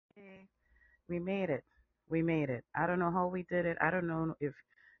We made it. We made it. I don't know how we did it. I don't know if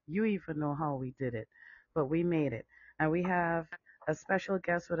you even know how we did it, but we made it. And we have a special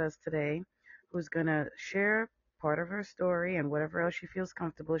guest with us today who's going to share part of her story and whatever else she feels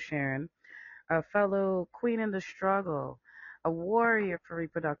comfortable sharing. A fellow queen in the struggle, a warrior for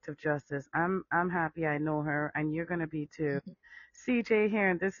reproductive justice. I'm happy I know her, and you're going to be too. CJ here,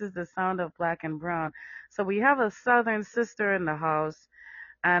 and this is the sound of Black and Brown. So we have a Southern sister in the house.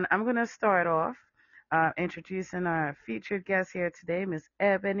 And I'm going to start off introducing our featured guest here today, Miss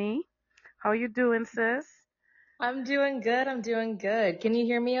Ebony. How you doing, sis? I'm doing good. I'm doing good. Can you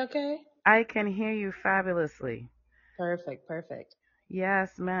hear me okay? I can hear you fabulously. Perfect, perfect.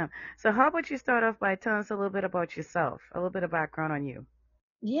 Yes, ma'am. So how about you start off by telling us a little bit about yourself, a little bit of background on you?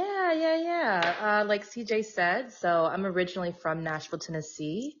 Yeah. Like CJ said, so I'm originally from Nashville,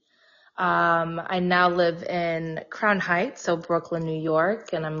 Tennessee. I now live in Crown Heights, so Brooklyn, New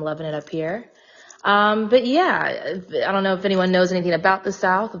York, and I'm loving it up here. But yeah, I don't know if anyone knows anything about the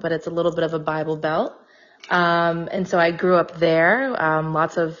South, but it's a little bit of a Bible Belt. And so I grew up there,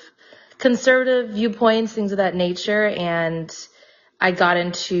 lots of conservative viewpoints, things of that nature, and I got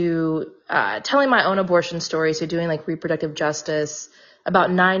into telling my own abortion story, so doing like reproductive justice about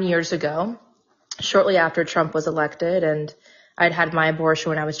 9 years ago, shortly after Trump was elected. And I'd had my abortion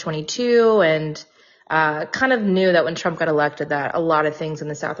when I was 22 and kind of knew that when Trump got elected that a lot of things in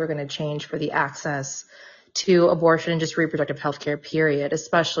the South were going to change for the access to abortion and just reproductive health care, period,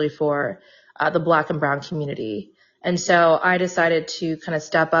 especially for the Black and Brown community. And so I decided to kind of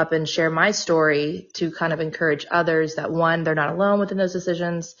step up and share my story to kind of encourage others that, one, they're not alone within those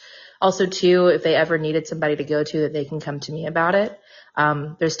decisions. Also, two, if they ever needed somebody to go to, that they can come to me about it.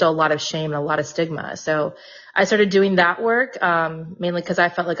 There's still a lot of shame and a lot of stigma. So I started doing that work, mainly because I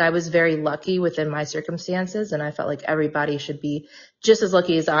felt like I was very lucky within my circumstances. And I felt like everybody should be just as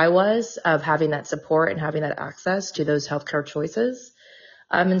lucky as I was of having that support and having that access to those healthcare choices.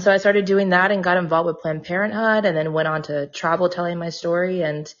 And so I started doing that and got involved with Planned Parenthood and then went on to travel telling my story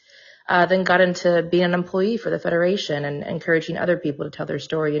and then got into being an employee for the Federation and encouraging other people to tell their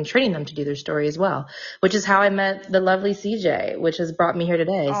story and training them to do their story as well, which is how I met the lovely CJ, which has brought me here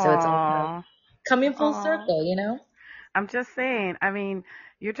today. So it's all kind of Aw, coming full aw. circle, you know? I'm just saying, I mean,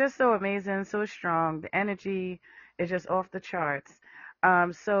 you're just so amazing, so strong. The energy is just off the charts.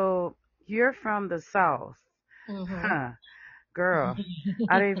 So you're from the South. Mm-hmm. Huh. Girl,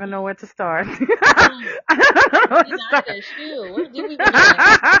 I don't even know where to start. I don't know where Me to neither. start. Shoot, where do we begin?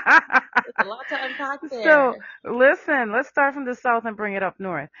 There's a lot to unpack So, there. listen, let's start from the south and bring it up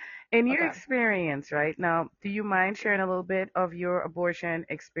north. In your Okay. experience, right now, do you mind sharing a little bit of your abortion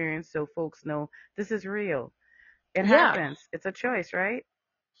experience so folks know this is real? It Yeah. happens. It's a choice, right?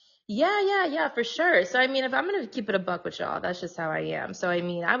 Yeah, for sure. So, I mean, if I'm going to keep it a buck with y'all, that's just how I am. So, I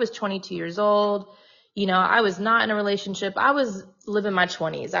mean, I was 22 years old. You know, I was not in a relationship. I was living my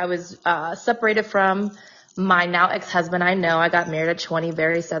 20s. I was separated from my now ex-husband. I know I got married at 20,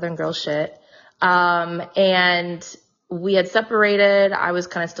 very Southern girl shit. And we had separated. I was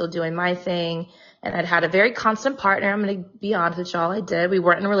kind of still doing my thing. And I'd had a very constant partner. I'm going to be honest with y'all. I did. We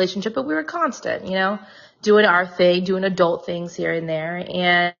weren't in a relationship, but we were constant, you know, doing our thing, doing adult things here and there.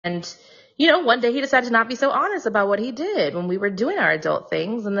 And, you know, one day he decided to not be so honest about what he did when we were doing our adult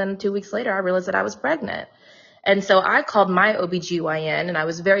things. And then 2 weeks later, I realized that I was pregnant. And so I called my OBGYN, and I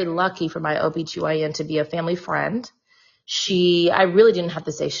was very lucky for my OBGYN to be a family friend. I really didn't have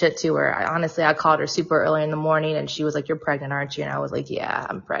to say shit to her. I called her super early in the morning and she was like, "You're pregnant, aren't you?" And I was like, "Yeah,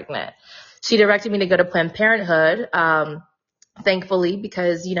 I'm pregnant." She directed me to go to Planned Parenthood, thankfully,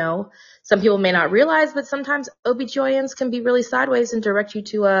 because, you know, some people may not realize, but sometimes OBGYNs can be really sideways and direct you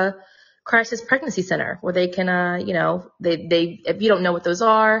to a crisis pregnancy center where they can, you know, if you don't know what those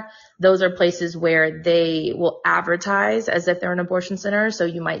are places where they will advertise as if they're an abortion center. So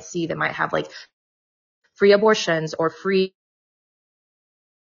you might see, they might have like free abortions or free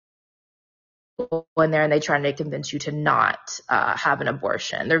go in there and they try to convince you to not have an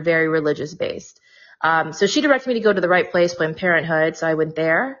abortion. They're very religious based. So she directed me to go to the right place, Planned Parenthood. So I went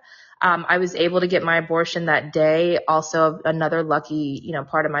there. I was able to get my abortion that day. Also another lucky, you know,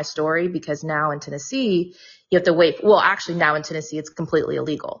 part of my story, because now in Tennessee, you have to wait. Well, actually now in Tennessee, it's completely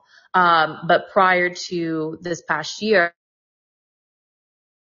illegal. But prior to this past year,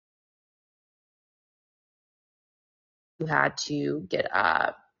 you had to get,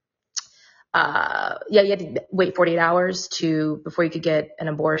 you had to wait 48 hours before you could get an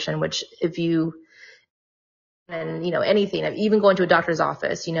abortion, which if you, and, you know, anything, even going to a doctor's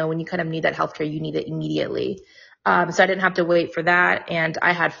office, you know, when you kind of need that healthcare, you need it immediately. So I didn't have to wait for that. And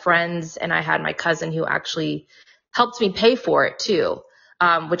I had friends and I had my cousin who actually helped me pay for it too.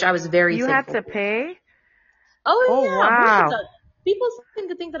 which I was very You had thankful to for. pay? Oh, Oh yeah, abortions wow. are. People seem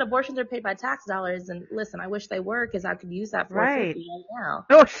to think that abortions are paid by tax dollars, and listen, I wish they were because I could use that Right. 450 right now.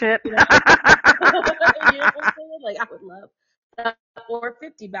 Oh, shit. You know, you know what I'm saying? Like I would love that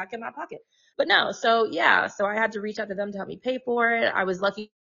 450 back in my pocket. But no, so yeah, so I had to reach out to them to help me pay for it. I was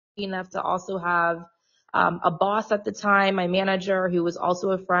lucky enough to also have a boss at the time, my manager, who was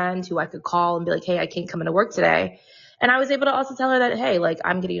also a friend who I could call and be like, hey, I can't come into work today. And I was able to also tell her that, hey, like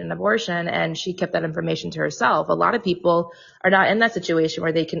I'm getting an abortion, and she kept that information to herself. A lot of people are not in that situation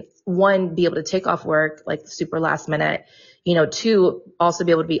where they can, one, be able to take off work like super last minute, you know, two, also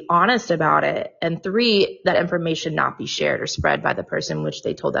be able to be honest about it, and three, that information not be shared or spread by the person which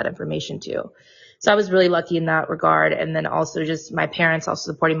they told that information to. So I was really lucky in that regard. And then also just my parents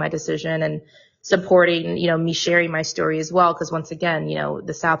also supporting my decision and supporting, you know, me sharing my story as well. Cause once again, you know,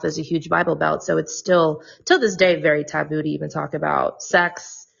 the South is a huge Bible Belt. So it's still till this day very taboo to even talk about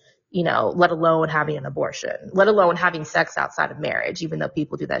sex, you know, let alone having an abortion, let alone having sex outside of marriage, even though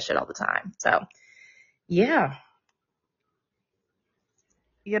people do that shit all the time. So yeah.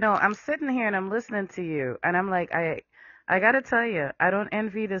 You know, I'm sitting here and I'm listening to you, and I'm like, I gotta tell you, I don't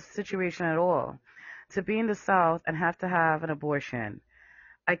envy this situation at all. To be in the South and have to have an abortion,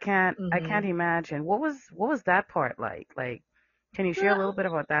 I can't Mm-hmm. imagine. What was that part like? Like, can you share a little bit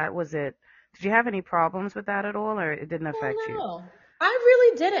about that? Did you have any problems with that at all, or it didn't affect Well, you? no, I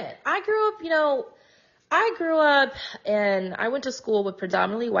really didn't. I grew up, you know, I grew up and I went to school with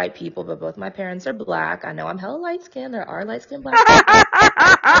predominantly white people, but both my parents are black. I know I'm hella light skinned. There are light skinned black people.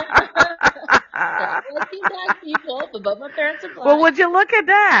 There are light skinned black people, but both my parents are Well, black. would you look at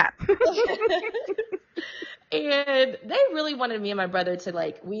that? And they really wanted me and my brother to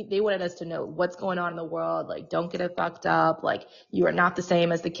like, they wanted us to know what's going on in the world. Like, don't get it fucked up. Like, you are not the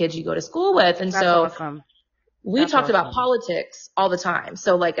same as the kids you go to school with. And That's so awesome. we That's talked about awesome. politics all the time.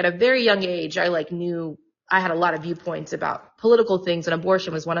 So like at a very young age, I like knew I had a lot of viewpoints about political things, and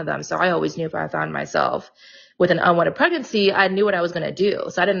abortion was one of them. So I always knew if I found myself with an unwanted pregnancy, I knew what I was going to do.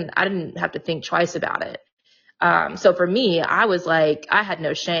 So I didn't have to think twice about it. So for me, I was like, I had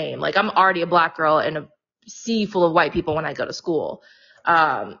no shame. Like I'm already a black girl in a sea full of white people when I go to school.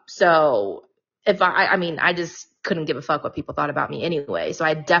 So if I mean, I just couldn't give a fuck what people thought about me anyway. So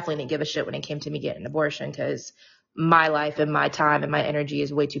I definitely didn't give a shit when it came to me getting an abortion, because my life and my time and my energy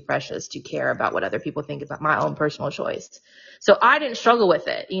is way too precious to care about what other people think about my own personal choice. So I didn't struggle with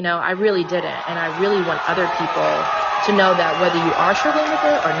it. You know, I really didn't. And I really want other people to know that whether you are struggling with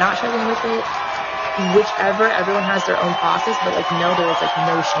it or not struggling with it, whichever, everyone has their own process, but like no, there is like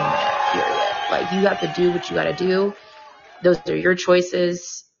no shame in it, period. Like you have to do what you got to do. Those are your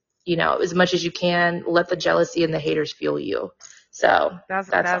choices. You know, as much as you can, let the jealousy and the haters fuel you. So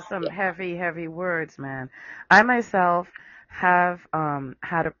that's all. That's some Yeah. heavy, heavy words, man. I myself have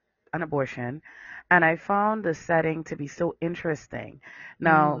had an abortion, and I found the setting to be so interesting.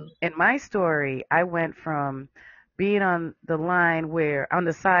 Now, Mm, in my story, I went from being on the line where on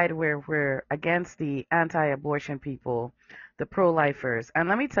the side where we're against the anti-abortion people, the pro-lifers. And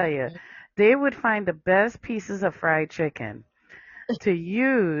let me tell you, they would find the best pieces of fried chicken to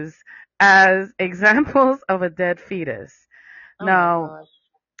use as examples of a dead fetus. oh my Now, gosh.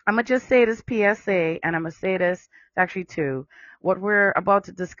 I'm gonna just say this PSA, and I'm gonna say this actually too. What we're about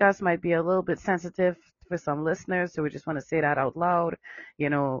to discuss might be a little bit sensitive for some listeners, so we just want to say that out loud. You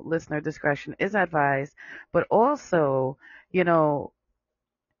know, listener discretion is advised. But also, you know,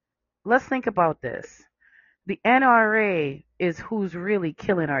 let's think about this. The NRA is who's really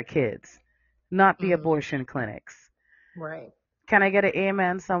killing our kids, not the Mm, abortion clinics. right. Can I get an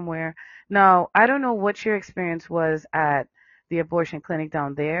amen somewhere? Now, I don't know what your experience was at the abortion clinic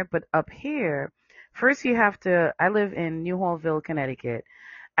down there, but up here, first you have to, I live in New Hallville, Connecticut,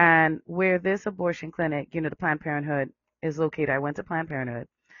 and where this abortion clinic, you know, the Planned Parenthood is located, I went to Planned Parenthood,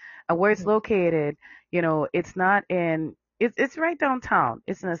 and where it's Mm-hmm. located, you know, it's not in, it's right downtown.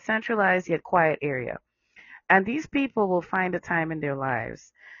 It's in a centralized yet quiet area. And these people will find a time in their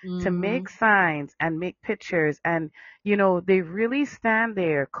lives to Mm-hmm. make signs and make pictures. And, you know, they really stand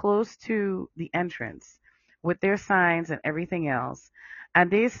there close to the entrance with their signs and everything else.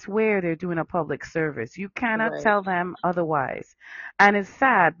 And they swear they're doing a public service. You cannot Right. tell them otherwise. And it's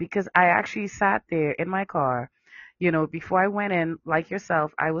sad because I actually sat there in my car. You know, before I went in, like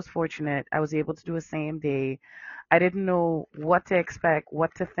yourself, I was fortunate. I was able to do a same day. I didn't know what to expect,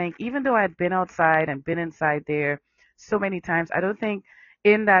 what to think. Even though I'd been outside and been inside there so many times, I don't think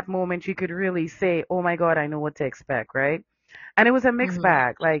in that moment you could really say, oh my God, I know what to expect, right? And it was a mixed Mm-hmm.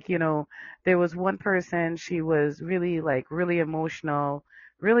 bag. Like, you know, there was one person, she was really, like, really emotional,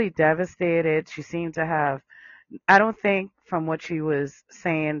 really devastated. She seemed to have, I don't think from what she was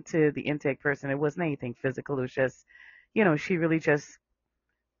saying to the intake person, it wasn't anything physical. It was just, she really just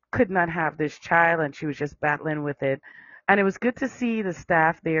could not have this child and she was just battling with it. And it was good to see the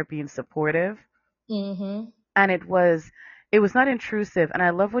staff there being supportive. Mhm. And it was not intrusive. And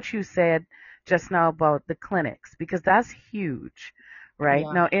I love what you said just now about the clinics because that's huge, right?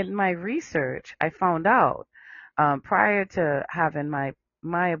 Yeah. Now, in my research, I found out prior to having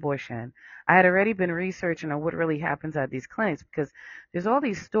my abortion, I had already been researching on what really happens at these clinics because there's all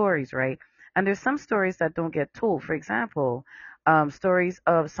these stories, right? And there's some stories that don't get told. For example, stories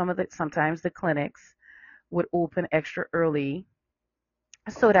of sometimes the clinics would open extra early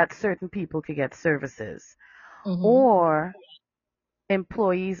so that certain people could get services, Mhm. or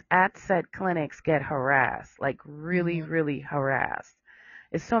employees at said clinics get harassed, like really, Mhm. really harassed.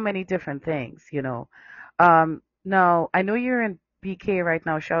 It's so many different things. Now I know you're in BK right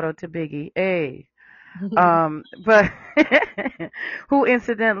now. Shout out to Biggie. Hey. But who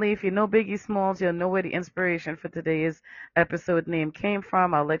incidentally, if you know Biggie Smalls, you'll know where the inspiration for today's episode name came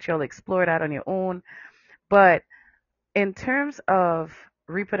from. I'll let y'all explore that on your own. But in terms of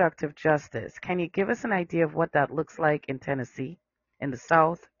reproductive justice, can you give us an idea of what that looks like in Tennessee, in the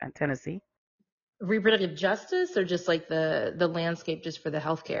South and Tennessee? Reproductive justice, or just like the landscape just for the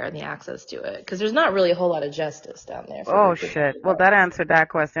healthcare and the access to it? Because there's not really a whole lot of justice down there for Oh shit. reproductive Well, that rights. answered that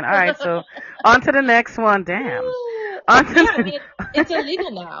question. All right, so on to the next one. Damn. On to Yeah, I the, mean it's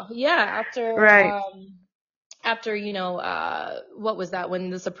illegal now. Yeah, right. after what was that,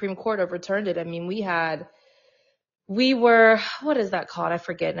 when the Supreme Court overturned it? I mean, we were, what is that called? I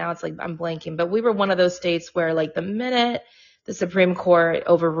forget now. It's like I'm blanking, but we were one of those states where like the minute the Supreme Court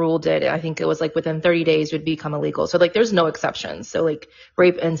overruled it, I think it was like within 30 days would become illegal. So like there's no exceptions. So like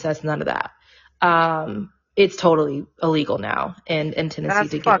rape, incest, none of that. It's totally illegal now in Tennessee That's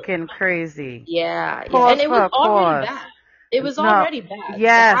to get. fucking crazy. Yeah, yeah. And Pause it for was a already cause. bad. It was No, already bad. The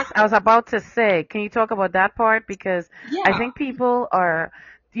yes, fact I that, was about to say, can you talk about that part? Because I yeah, think people are,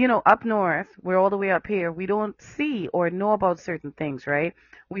 up north, we're all the way up here, we don't see or know about certain things, right?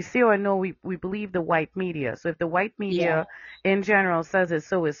 We see or know, we believe the white media. So if the white yeah. media in general says it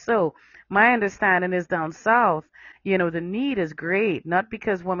so is so, my understanding is down south, the need is great, not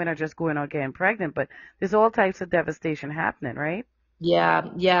because women are just going out getting pregnant, but there's all types of devastation happening, right? Yeah,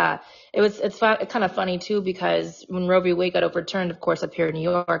 yeah. It's kind of funny too, because when Roe v. Wade got overturned, of course, up here in New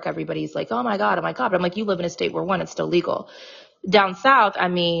York, everybody's like, "Oh my God, oh my God." But I'm like, you live in a state where one, it's still legal. Down south, I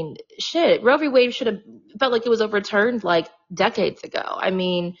mean, shit, Roe v. Wade should have felt like it was overturned like decades ago. I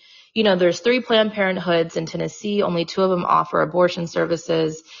mean, there's 3 Planned Parenthoods in Tennessee. Only 2 of them offer abortion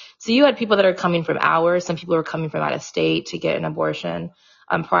services. So you had people that are coming from hours. Some people are coming from out of state to get an abortion,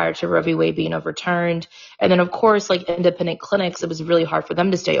 prior to Roe v. Wade being overturned. And then, of course, like independent clinics, it was really hard for them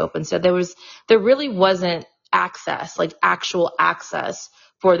to stay open. So there really wasn't access, like actual access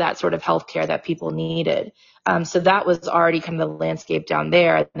for that sort of healthcare that people needed. So that was already kind of the landscape down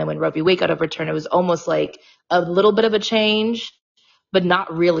there. And then when Roe v. Wade got overturned, it was almost like a little bit of a change, but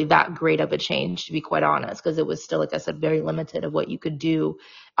not really that great of a change, to be quite honest, because it was still, like I said, very limited of what you could do,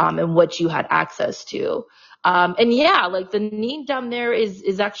 and what you had access to. And yeah, like the need down there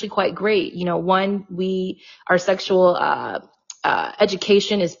is actually quite great. One, our sexual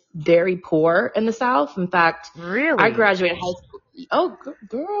education is very poor in the South. In fact, I Really? graduated high school. Oh,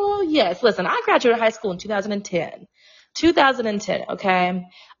 girl, yes. Listen, I graduated high school in 2010. 2010, okay?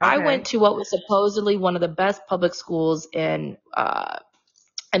 I Okay. went to what was supposedly one of the best public schools in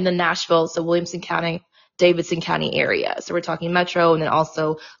the Nashville, so Williamson County, Davidson County area. So we're talking metro and then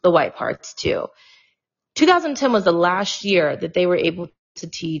also the white parts too. 2010 was the last year that they were able to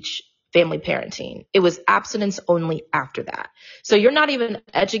teach family parenting. It was abstinence only after that. So you're not even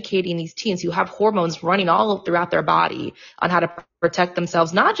educating these teens who have hormones running all throughout their body on how to protect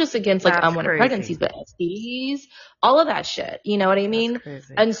themselves, not just against like That's unwanted crazy. pregnancies, but STDs, all of that shit. You know what I That's mean?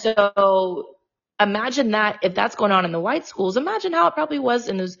 crazy. And so imagine that if that's going on in the white schools, imagine how it probably was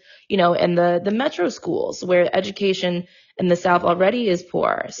in those, in the metro schools where education in the South already is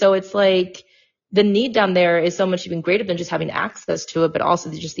poor. So it's like, the need down there is so much even greater than just having access to it, but also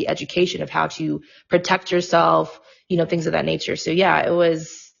just the education of how to protect yourself, things of that nature. So yeah,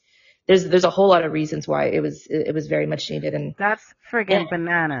 there's a whole lot of reasons why it was very much needed. And That's yeah. friggin'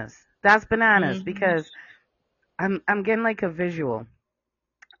 bananas. That's bananas Hmm. because I'm getting like a visual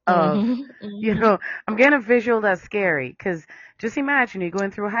of, Hmm. you Hmm. know, I'm getting a visual that's scary because just imagine you're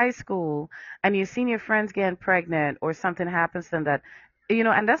going through high school and you've seen your friends getting pregnant or something happens to them that,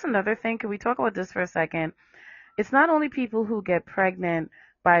 and that's another thing. Can we talk about this for a second? It's not only people who get pregnant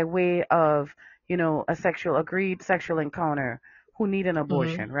by way of, a agreed sexual encounter who need an Hmm.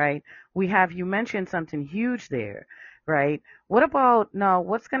 abortion, right? You mentioned something huge there. right? What about now?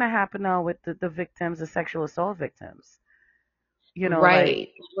 What's going to happen now with the victims, the sexual assault victims? Like, Right,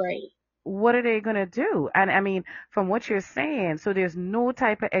 right. what are they going to do? And I mean, from what you're saying, so there's no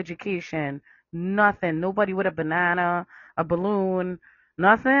type of education, nothing. Nobody with a banana, a balloon,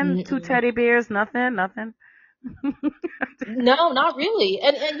 nothing. Two Mm-mm. teddy bears, nothing, nothing. No, not really.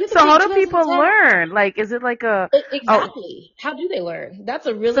 And you have So to how take do people 2010. learn? Like, is it like a, oh, Exactly. How do they learn? That's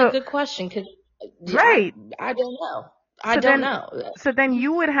a really so good question because right. I don't know. I So don't then, know. so then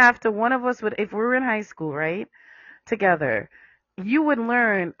you would have to, one of us would, if we were in high school, right, together, you would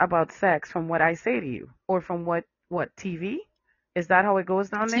learn about sex from what I say to you, or from what TV? Is that how it goes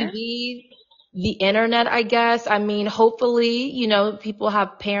down there? TV, the internet, I guess. I mean, hopefully, people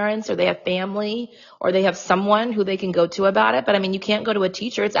have parents or they have family or they have someone who they can go to about it. But I mean, you can't go to a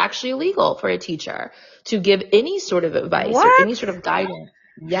teacher. It's actually illegal for a teacher to give any sort of advice or any What? sort of guidance.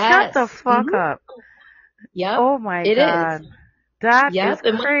 Shut the Yes. fuck up. Yep. Oh my It is. God. That is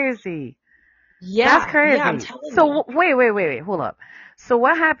Yep. crazy. That's Yeah, I'm crazy. telling So you. wait, hold up. So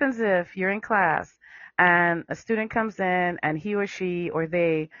what happens if you're in class and a student comes in and he or she or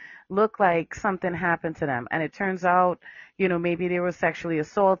they look like something happened to them and it turns out, maybe they were sexually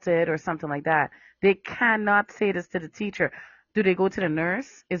assaulted or something like that. They cannot say this to the teacher. Do they go to the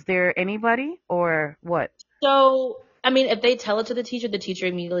nurse? Is there anybody or what? So, I mean, if they tell it to the teacher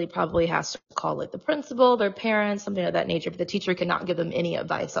immediately probably has to call like the principal, their parents, something of that nature, but the teacher cannot give them any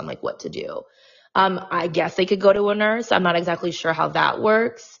advice on like what to do. I guess they could go to a nurse. I'm not exactly sure how that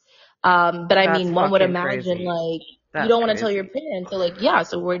works. But I That's mean, one would fucking imagine crazy. like you That's don't want to tell your crazy. parents. So like, yeah,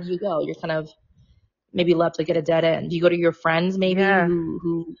 so where do you go? You're kind of maybe left like at a dead end. Do you go to your friends maybe Yeah.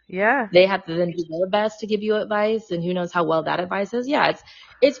 who Yeah. they have to then do their best to give you advice and who knows how well that advice is? Yeah,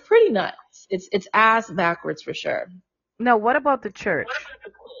 it's pretty nuts. It's ass backwards for sure. No, what about the church?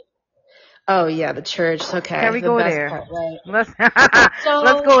 Oh yeah, the church. Can Okay, we the go best there? part, right? Let's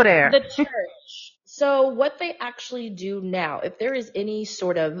let's So go there. the church. So what they actually do now, if there is any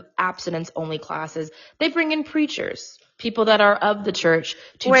sort of abstinence only classes, they bring in preachers, people that are of the church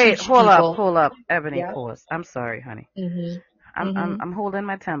to Wait, teach people. hold up, Ebony, Yeah. pause. I'm sorry, honey. Mhm. I'm Mhm. holding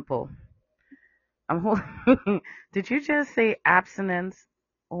my temple. I'm holding. Did you just say abstinence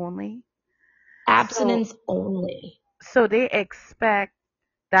only? So Abstinence only. so they expect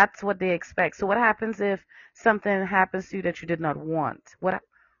that's what they expect. So what happens if something happens to you that you did not want? What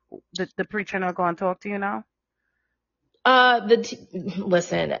the preacher not going to talk to you now?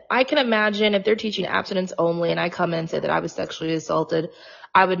 Listen, I can imagine if they're teaching abstinence only and I come in and say that I was sexually assaulted,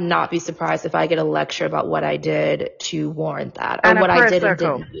 I would not be surprised if I get a lecture about what I did to warrant that or And a what I prayer did and circle.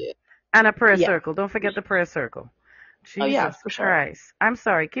 didn't do. And a prayer Yeah. circle. Don't forget the prayer circle. Oh yeah, Jesus for sure. Christ. I'm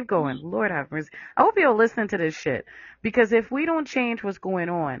sorry. Keep going. Lord have mercy. I hope you'll listen to this shit. Because if we don't change what's going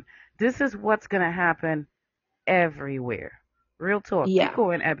on, this is what's going to happen everywhere. Real talk. Keep Yeah.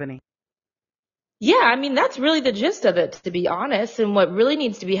 going, Ebony. Yeah, I mean, that's really the gist of it, to be honest. And what really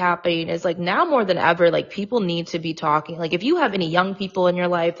needs to be happening is like now more than ever, like people need to be talking. Like if you have any young people in your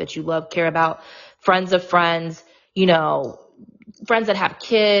life that you love, care about, friends of friends, you know, friends that have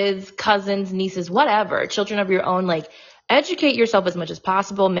kids, cousins, nieces, whatever, children of your own, like educate yourself as much as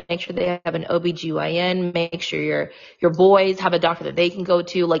possible. Make sure they have an OBGYN. Make sure your boys have a doctor that they can go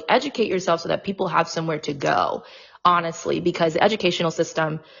to. Like educate yourself so that people have somewhere to go, honestly, because the educational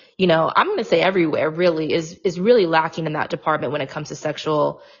system, I'm going to say everywhere really is really lacking in that department when it comes to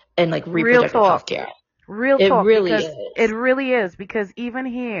sexual and like Real reproductive talk. health care. Real It talk. really Because it is. really is. Because even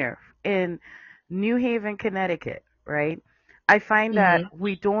here in New Haven, Connecticut, right? I find that Hmm.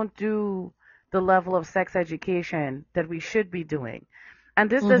 we don't do the level of sex education that we should be doing. And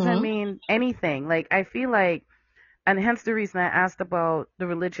this doesn't Hmm. mean anything. Like, I feel like, and hence the reason I asked about the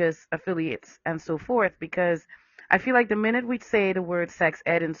religious affiliates and so forth, because I feel like the minute we say the word sex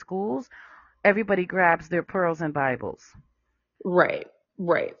ed in schools, everybody grabs their pearls and Bibles. Right.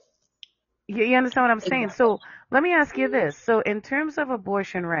 Right. You understand what I'm saying? Exactly. So let me ask you this. So in terms of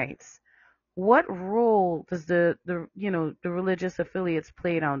abortion rights, what role does the religious affiliates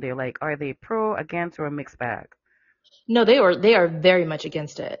play down there? Like, are they pro, against, or a mixed bag? No, they are very much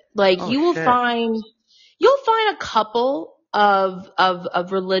against it. Like Oh shit. you'll find a couple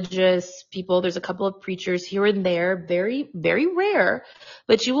of religious people. There's a couple of preachers here and there, very, very rare,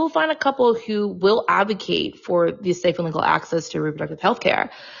 but you will find a couple who will advocate for the safe and legal access to reproductive health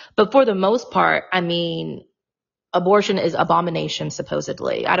care. But for the most part, I mean, abortion is abomination,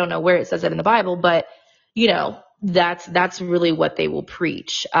 supposedly. I don't know where it says it in the Bible, but that's really what they will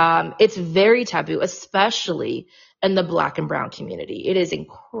preach. It's very taboo, especially in the Black and brown community. It is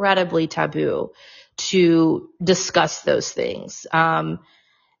incredibly taboo to discuss those things.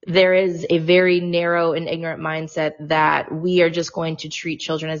 there is a very narrow and ignorant mindset that we are just going to treat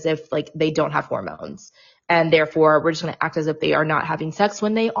children as if like they don't have hormones. And therefore we're just going to act as if they are not having sex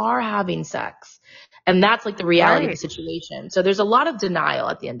when they are having sex. And that's like the reality of the Right. situation. So there's a lot of denial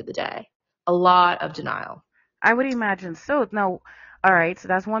at the end of the day. A lot of denial. I would imagine so. Now, all right, so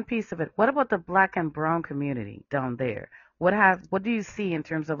that's one piece of it. What about the black and brown community down there? What do you see in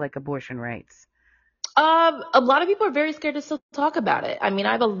terms of like abortion rights? A lot of people are very scared to still talk about it. I mean,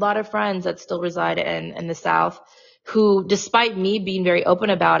 I have a lot of friends that still reside in the South who, despite me being very open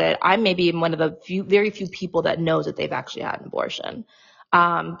about it, I may be one of the very few people that knows that they've actually had an abortion.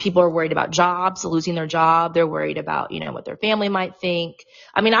 People are worried about jobs, losing their job. They're worried about, what their family might think.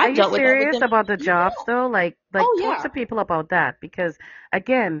 I mean, Are I've you dealt with serious everything. about the Yeah. jobs though? Like Oh, talk yeah. to people about that because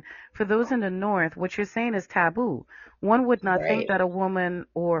again, for those in the north, what you're saying is taboo. One would not think Right. that a woman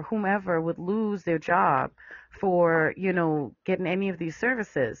or whomever would lose their job for, getting any of these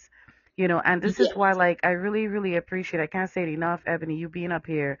services. And this is Yeah. why like I really, really appreciate, I can't say it enough, Ebony, you being up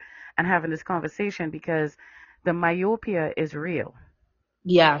here and having this conversation because the myopia is real.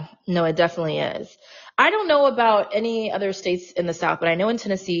 Yeah, no, it definitely is. I don't know about any other states in the South, but I know in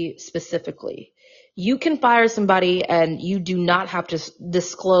Tennessee specifically, you can fire somebody and you do not have to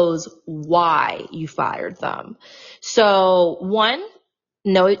disclose why you fired them. So one,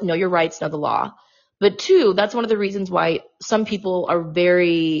 know your rights, know the law. But two, that's one of the reasons why some people are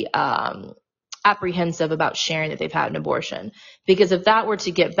very apprehensive about sharing that they've had an abortion. Because if that were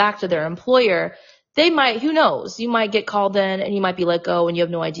to get back to their employer, they might, who knows, you might get called in and you might be let go and you have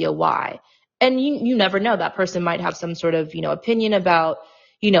no idea why. And you never know. That person might have some sort of, opinion about,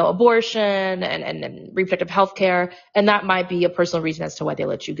 abortion and reproductive health care. And that might be a personal reason as to why they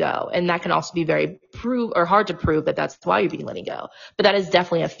let you go. And that can also be very hard to prove that that's why you're being let go. But that is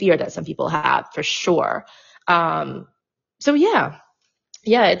definitely a fear that some people have for sure. Um, so yeah,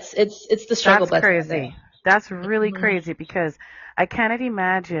 it's the struggle That's bus down there. crazy. That's really Mhm. crazy because I cannot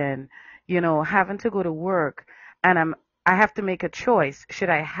imagine, having to go to work and I have to make a choice. Should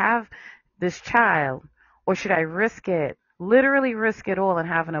I have this child or should I risk it? Literally risk it all and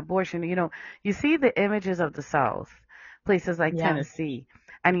have an abortion. You see the images of the South, places like Yeah. Tennessee,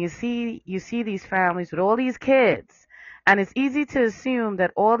 and you see these families with all these kids. And it's easy to assume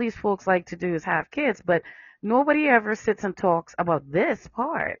that all these folks like to do is have kids, but nobody ever sits and talks about this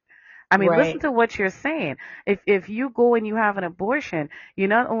part. I mean, listen Right. to what you're saying. If you go and you have an abortion, you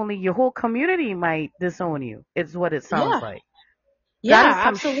not only your whole community might disown you. It's what it sounds Yeah. like. That Yeah, is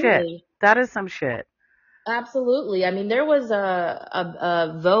some shit. absolutely. That is some shit. Absolutely. I mean, there was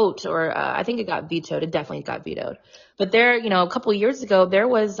a vote, or I think it got vetoed. It definitely got vetoed. But there, a couple of years ago, there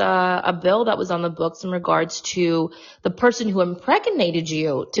was a bill that was on the books in regards to the person who impregnated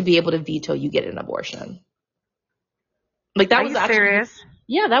you to be able to veto you get an abortion. Like that Are was you actually, serious?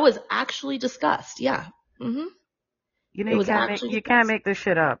 yeah, that was actually discussed. Yeah. It You was can't make actually you can't discussed. make this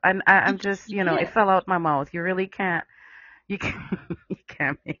shit up. And I'm just, You it can't. fell out my mouth. You really can't. You can't. You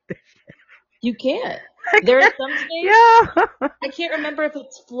can't make this. You can't. I There are can't. some states. Yeah. I can't remember if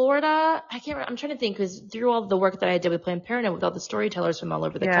it's Florida. I can't. I'm trying to think because through all the work that I did with Planned Parenthood, with all the storytellers from all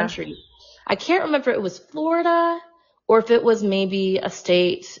over the Yeah. country, I can't remember if it was Florida or if it was maybe a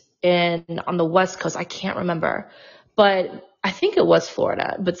state on the West Coast. I can't remember, but I think it was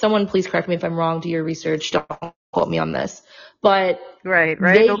Florida. But someone please correct me if I'm wrong. Do your research. Don't quote me on this. But Right.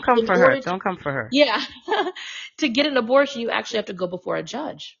 Right. they, Don't come in for her. order to, Don't come for her. yeah, to get an abortion, you actually have to go before a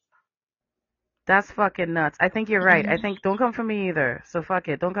judge. That's fucking nuts. I think you're right. I Mhm. think don't come for me either. So fuck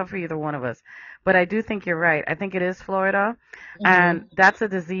it. Don't come for either one of us. But I do think you're right. I think it is Florida. And Mhm. that's a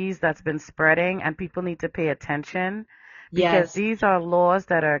disease that's been spreading and people need to pay attention because Yes. these are laws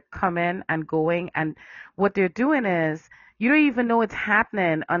that are coming and going and what they're doing is you don't even know it's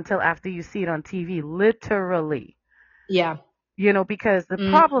happening until after you see it on TV, literally. Yeah. Because the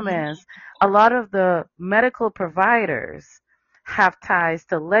problem Mhm. is a lot of the medical providers have ties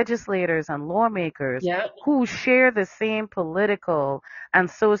to legislators and lawmakers Yep. who share the same political and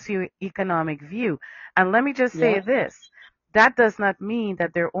socioeconomic view. And let me just say Yep. this, that does not mean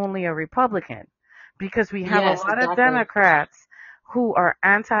that they're only a Republican, because we have a Yes, lot of exactly. Democrats who are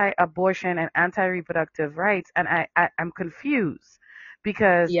anti-abortion and anti-reproductive rights, and I'm confused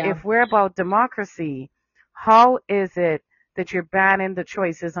because Yeah. if we're about democracy, how is it that you're banning the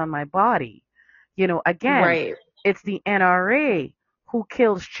choices on my body? Again, Right. it's the NRA who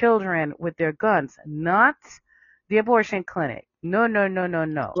kills children with their guns, not the abortion clinic. No, no, no, no,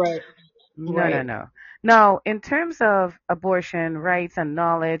 no. Right. No, no, Right. no. Now, in terms of abortion rights and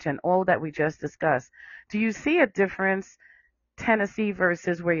knowledge and all that we just discussed, do you see a difference, Tennessee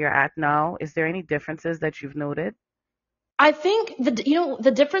versus where you're at now? Is there any differences that you've noted? I think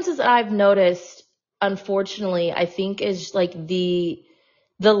the differences that I've noticed, unfortunately, I think is like the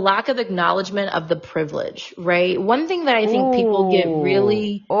lack of acknowledgement of the privilege, right? One thing that I think people get Ooh,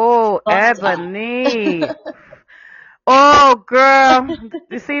 really oh, fucked up. Ebony. Oh, girl.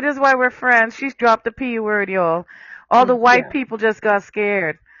 You see, this is why we're friends. She's dropped the P word, y'all. All the white Yeah. people just got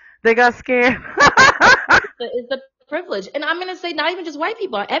scared. They got scared. Is the privilege. And I'm going to say not even just white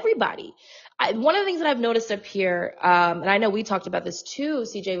people, everybody. One of the things that I've noticed up here, and I know we talked about this too,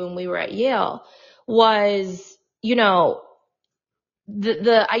 CJ, when we were at Yale, was,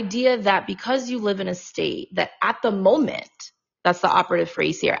 the idea that because you live in a state that at the moment, that's the operative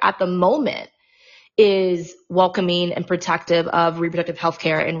phrase here, at the moment is welcoming and protective of reproductive health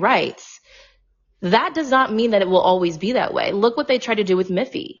care and rights, that does not mean that it will always be that way. Look what they tried to do with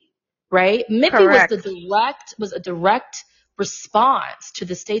Miffy, right? Miffy Correct. was a direct response to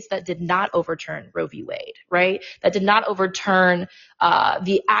the states that did not overturn Roe v. Wade, right? That did not overturn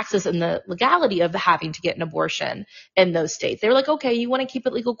the access and the legality of having to get an abortion in those states. They were like, okay, you want to keep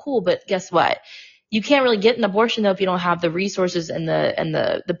it legal, cool, but guess what? You can't really get an abortion though if you don't have the resources and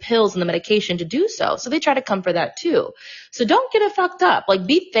the pills and the medication to do so. So they try to come for that too. So don't get it fucked up. Like,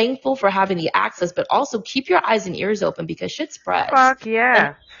 be thankful for having the access, but also keep your eyes and ears open because shit spreads. Fuck And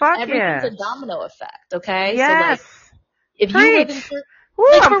yeah. Fuck everything's yeah. a domino effect, okay? So, like, Yes. if you live in Preach. Ooh,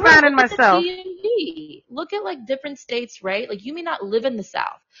 like I'm for real, fanning look at the myself. DMV. Look at like different states, right? Like you may not live in the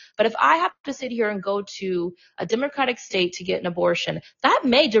South, but if I have to sit here and go to a Democratic state to get an abortion, that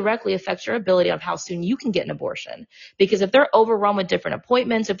may directly affect your ability on how soon you can get an abortion. Because if they're overrun with different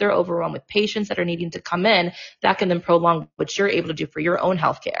appointments, if they're overrun with patients that are needing to come in, that can then prolong what you're able to do for your own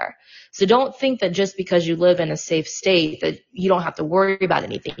health care. So don't think that just because you live in a safe state that you don't have to worry about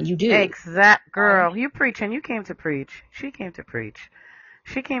anything. You do. Exact girl. You preaching. You came to preach. She came to preach.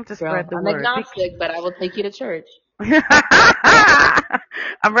 She came to spread Girl, the I'm word. agnostic, but I will take you to church.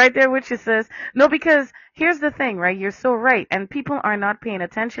 I'm right there with you, sis. No, because here's the thing, right? You're so right. And people are not paying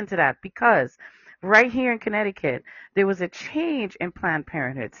attention to that because right here in Connecticut, there was a change in Planned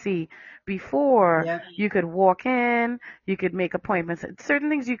Parenthood. See, before Yeah. you could walk in, you could make appointments. Certain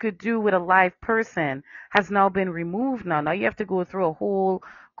things you could do with a live person has now been removed now. Now you have to go through a whole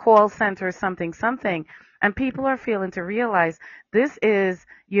call center, something, something. And people are failing to realize this is,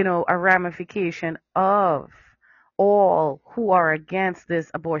 a ramification of all who are against this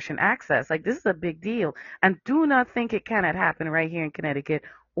abortion access. Like, this is a big deal. And do not think it cannot happen right here in Connecticut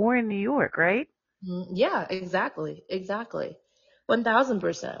or in New York, right? Yeah, exactly. Exactly.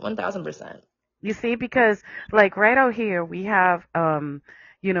 1000%. 1000%. You see, because like right out here, we have,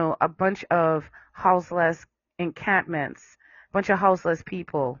 a bunch of houseless encampments, bunch of houseless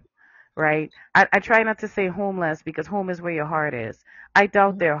people, right? I try not to say homeless because home is where your heart is. I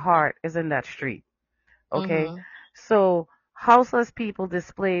doubt their heart is in that street. Okay. Mm-hmm. So houseless people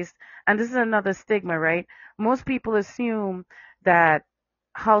displaced, and this is another stigma, right? Most people assume that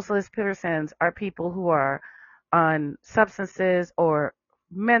houseless persons are people who are on substances or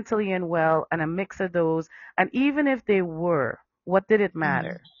mentally unwell and a mix of those. And even if they were, what did it Mm-hmm.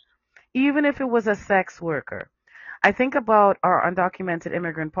 matter? Even if it was a sex worker. I think about our undocumented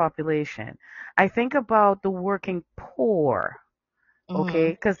immigrant population. I think about the working poor, okay?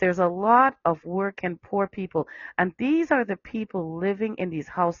 Mm-hmm. Because there's a lot of working poor people, and these are the people living in these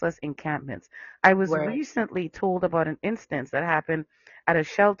houseless encampments. I was Right. recently told about an instance that happened at a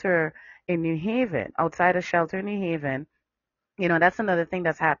shelter in New Haven, outside a shelter in New Haven. That's another thing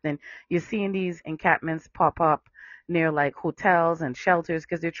that's happening. You're seeing these encampments pop up near like hotels and shelters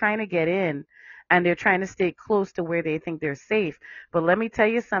because they're trying to get in and they're trying to stay close to where they think they're safe. But let me tell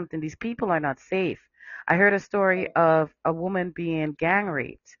you something, these people are not safe. I heard a story of a woman being gang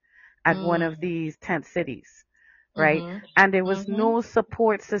raped at one of Mm-hmm. these tent cities, right? Mm-hmm. And there was Mm-hmm. no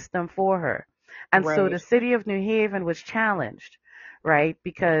support system for her. And so the Right. city of New Haven was challenged, right?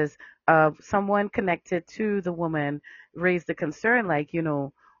 Because someone connected to the woman raised the concern, like,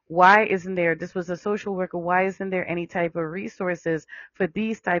 why isn't there, this was a social worker, why isn't there any type of resources for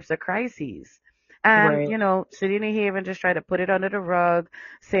these types of crises? And, Right. City of New Haven just tried to put it under the rug,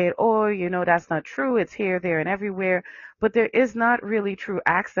 saying, oh, that's not true. It's here, there, and everywhere. But there is not really true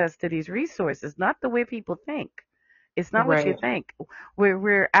access to these resources, not the way people think. It's not what you Right. think.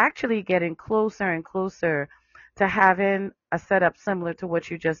 We're actually getting closer and closer to having a setup similar to what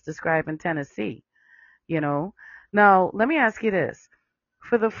you just described in Tennessee, you know. Now, let me ask you this.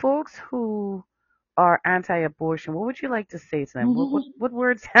 For the folks who are anti-abortion, what would you like to say to them? What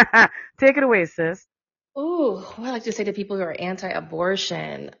words? Take it away, sis. Ooh, what I like to say to people who are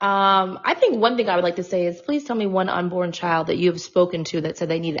anti-abortion. I think one thing I would like to say is please tell me one unborn child that you have spoken to that said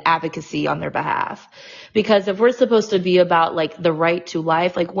they need advocacy on their behalf. Because if we're supposed to be about like the right to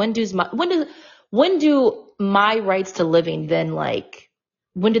life, like when do my rights to living then like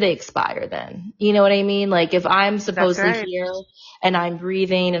when do they expire then? You know what I mean? Like if I'm That's supposedly right. here and I'm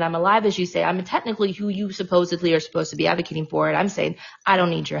breathing and I'm alive, as you say, I'm technically who you supposedly are supposed to be advocating for, and I'm saying I don't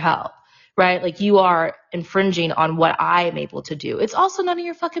need your help, right? Like you are infringing on what I am able to do. It's also none of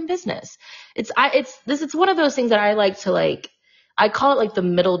your fucking business. It's one of those things that I like to like, I call it like the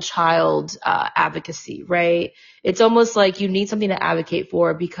middle child advocacy, right? It's almost like you need something to advocate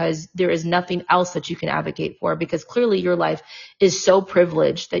for because there is nothing else that you can advocate for because clearly your life is so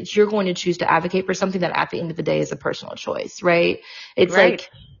privileged that you're going to choose to advocate for something that at the end of the day is a personal choice, right? It's Right. like,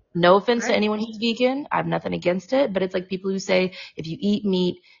 no offense to Right. anyone who's vegan. I have nothing against it, but it's like people who say if you eat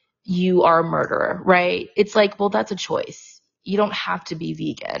meat, you are a murderer, right? It's like, well, that's a choice. You don't have to be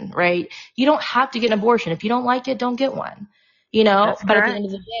vegan, right? You don't have to get an abortion. If you don't like it, don't get one, you know? That's But at the correct. end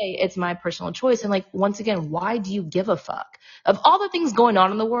of the day, it's my personal choice. And like, once again, why do you give a fuck? Of all the things going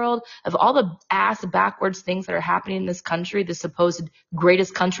on in the world, of all the ass backwards things that are happening in this country, the supposed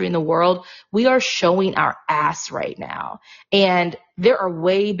greatest country in the world, we are showing our ass right now. And there are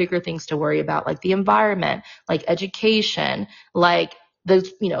way bigger things to worry about, like the environment, like education, like the,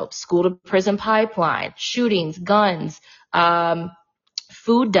 school to prison pipeline, shootings, guns, um,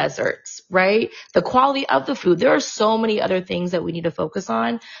 food deserts, right? The quality of the food. There are so many other things that we need to focus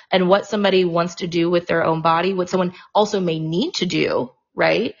on, and what somebody wants to do with their own body, what someone also may need to do,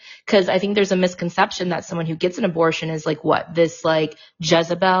 right? Because I think there's a misconception that someone who gets an abortion is like what? This like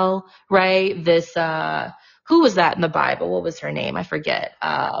Jezebel, right? This, who was that in the Bible? What was her name? I forget.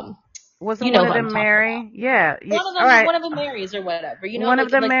 You Wasn't know one who of I'm them talking about. Mary? Yeah. One of All them, right. one of them marries or whatever, One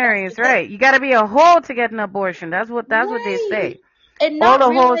of them like that's marries, the thing. right? You got to be a hoe to get an abortion. That's what they Right. say. And All not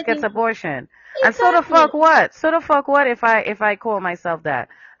the hoes gets realizing abortion. And so the exactly, fuck what? So the fuck what if I call myself that?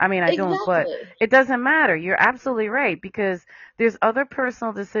 I mean, I don't, but exactly. it doesn't matter. You're absolutely right because there's other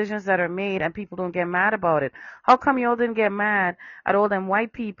personal decisions that are made and people don't get mad about it. How come y'all didn't get mad at all them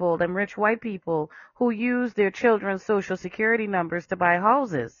white people, them rich white people who use their children's social security numbers to buy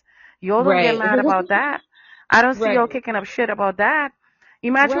houses? Y'all don't get Right. mad about that. I don't see y'all Right. kicking up shit about that.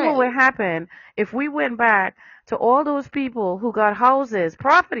 Imagine what Right. would happen if we went back to all those people who got houses,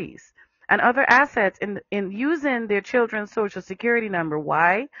 properties, and other assets in using their children's social security number.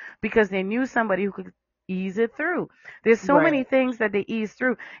 Why? Because they knew somebody who could ease it through. There's so Right. many things that they ease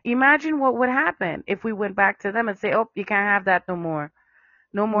through. Imagine what would happen if we went back to them and say, "Oh, you can't have that no more.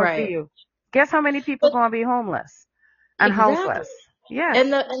 No more for Right. you." Guess how many people But going to be homeless and exactly. houseless? Yes.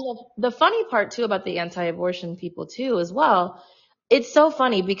 And the funny part too about the anti-abortion people too as well, it's so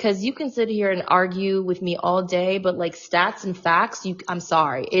funny because you can sit here and argue with me all day, but like stats and facts, I'm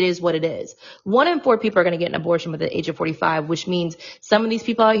sorry, it is what it is. 1 in 4 people are going to get an abortion by the age of 45, which means some of these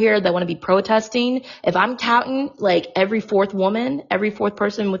people out here that want to be protesting, if I'm counting like every fourth woman, every fourth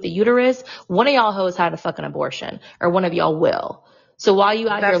person with a uterus, one of y'all hoes had a fucking abortion, or one of y'all will. So while you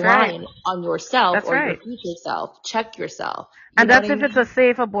out here That's right. lying on yourself That's or your right. future self, check yourself. You And know what that's I if it's a mean?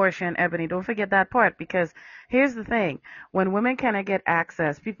 safe abortion, Ebony. Don't forget that part because here's the thing. When women cannot get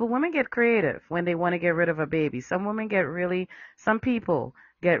access, women get creative when they want to get rid of a baby. Some people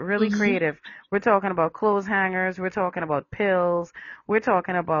get really Hmm. creative. We're talking about clothes hangers. We're talking about pills. We're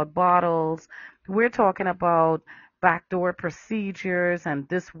talking about bottles. We're talking about backdoor procedures and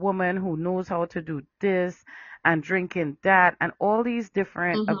this woman who knows how to do this and drinking that and all these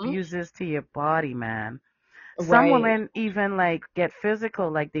different Hmm. abuses to your body, man. Some Right. women even like get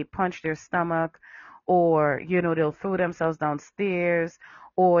physical, like they punch their stomach, or they'll throw themselves downstairs,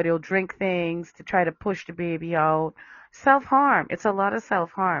 or they'll drink things to try to push the baby out. Self harm. It's a lot of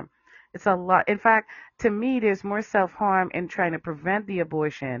self harm. It's a lot. In fact, to me, there's more self harm in trying to prevent the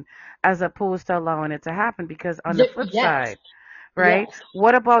abortion as opposed to allowing it to happen. Because on the flip Yes. side, right? Yes.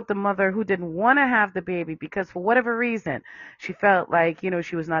 What about the mother who didn't want to have the baby because for whatever reason she felt like,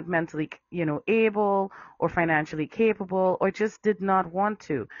 she was not mentally, able or financially capable or just did not want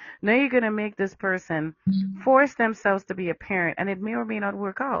to. Now you're going to make this person force themselves to be a parent and it may or may not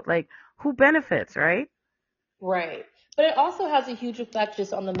work out. Like who benefits, right? Right. But it also has a huge effect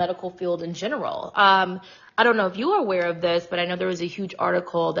just on the medical field in general. I don't know if you are aware of this, but I know there was a huge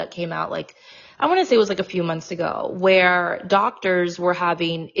article that came out like, I want to say it was like a few months ago, where doctors were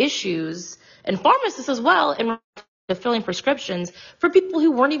having issues and pharmacists as well in filling prescriptions for people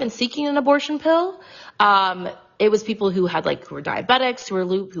who weren't even seeking an abortion pill. It was people who had who were diabetics,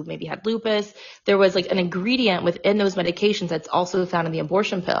 who maybe had lupus. There was an ingredient within those medications that's also found in the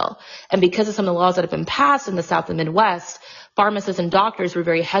abortion pill. And because of some of the laws that have been passed in the South and Midwest, pharmacists and doctors were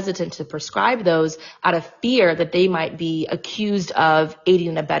very hesitant to prescribe those out of fear that they might be accused of aiding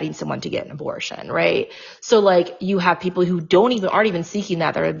and abetting someone to get an abortion, right? So you have people who aren't even seeking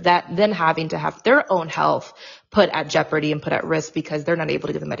that, they're then having to have their own health put at jeopardy and put at risk because they're not able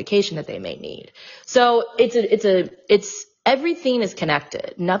to get the medication that they may need. So it's everything is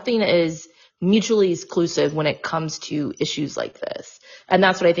connected. Nothing is mutually exclusive when it comes to issues like this. And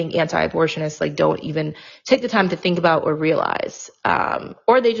that's what I think anti-abortionists don't even take the time to think about or realize,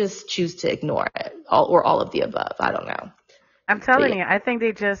 or they just choose to ignore it, all of the above. I don't know. I'm telling you, I think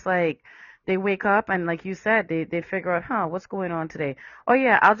they just they wake up and like you said, they figure out, what's going on today? Oh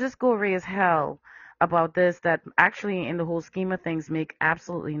yeah, I'll just go raise hell about this that actually in the whole scheme of things make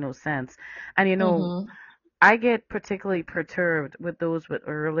absolutely no sense. And I get particularly perturbed with those with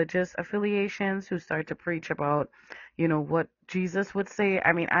religious affiliations who start to preach about, what Jesus would say.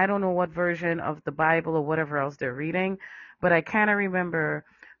 I mean, I don't know what version of the Bible or whatever else they're reading, but I kind of remember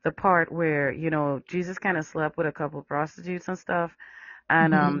the part where, Jesus kind of slept with a couple of prostitutes and stuff.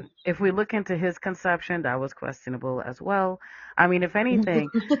 And if we look into his conception, that was questionable as well. I mean, if anything,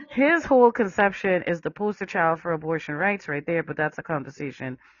 his whole conception is the poster child for abortion rights right there, but that's a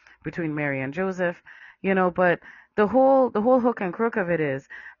conversation between Mary and Joseph, but the whole hook and crook of it is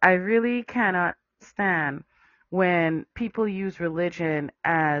I really cannot stand when people use religion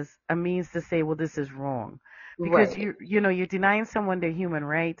as a means to say, well, this is wrong. Because Right. you're denying someone their human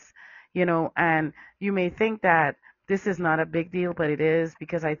rights, and you may think that this is not a big deal, but it is,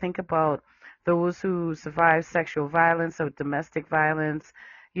 because I think about those who survive sexual violence or domestic violence,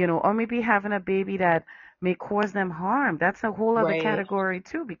 or maybe having a baby that may cause them harm. That's a whole other Right. category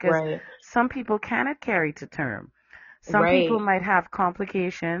too, because Right. some people cannot carry to term. Some people Right. might have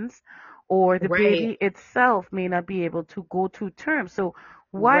complications, or the Right. baby itself may not be able to go to term. So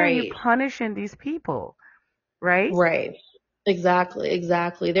why are you Right. punishing these people, right? Right. Exactly,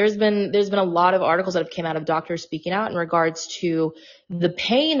 exactly. There's been a lot of articles that have came out of doctors speaking out in regards to the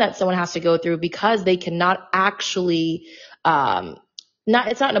pain that someone has to go through because they cannot actually not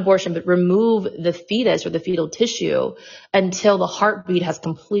it's not an abortion, but remove the fetus or the fetal tissue until the heartbeat has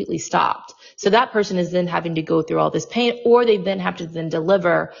completely stopped. So that person is then having to go through all this pain, or they then have to then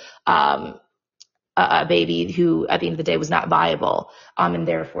deliver a baby who at the end of the day was not viable, and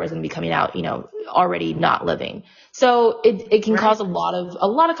therefore is going to be coming out, already not living. So it can Right. cause a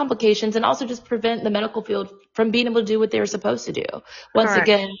lot of complications, and also just prevent the medical field from being able to do what they were supposed to do. Once Correct.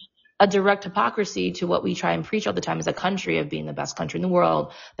 again, a direct hypocrisy to what we try and preach all the time as a country of being the best country in the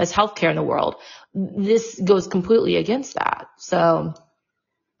world, best healthcare in the world. This goes completely against that. So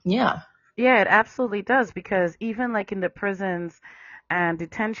yeah. Yeah, it absolutely does, because even like in the prisons and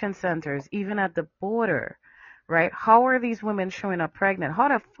detention centers, even at the border, right? How are these women showing up pregnant? How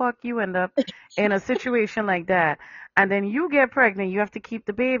the fuck you end up in a situation like that? And then you get pregnant, you have to keep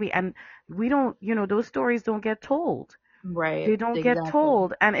the baby. And we don't, those stories don't get told. Right. They don't get Exactly.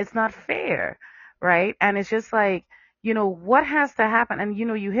 told, and it's not fair, right? And it's just like, what has to happen? And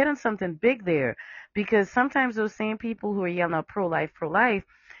you hit on something big there, because sometimes those same people who are yelling out pro life,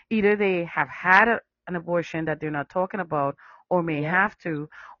 either they have had an abortion that they're not talking about, or may Yep. have to,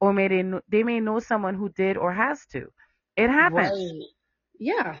 or they may know someone who did or has to. It happens. Right.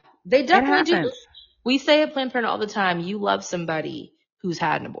 Yeah, they It definitely do. happens. We say at Planned Parenthood all the time, you love somebody who's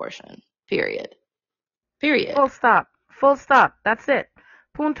had an abortion. Period. Full Period. stop. Full stop. That's it.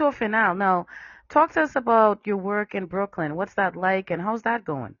 Punto final. Now, talk to us about your work in Brooklyn. What's that like, and how's that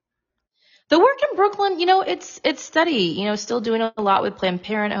going? The work in Brooklyn, it's steady. Still doing a lot with Planned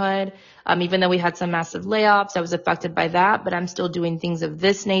Parenthood. Even though we had some massive layoffs, I was affected by that, but I'm still doing things of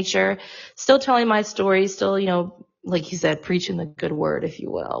this nature. Still telling my story. Still, like you said, preaching the good word, if you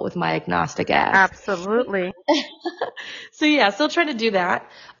will, with my agnostic ass. Absolutely. So yeah, still trying to do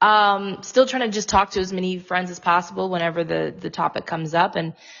that. Still trying to just talk to as many friends as possible whenever the topic comes up.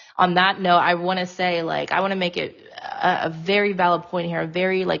 And on that note, I want to say, I want to make it a very valid point here, a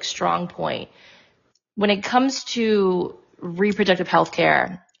very strong point. When it comes to reproductive health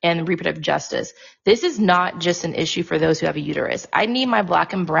care and reproductive justice, this is not just an issue for those who have a uterus. I need my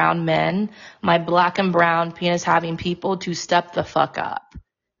black and brown men, my black and brown penis having people to step the fuck up.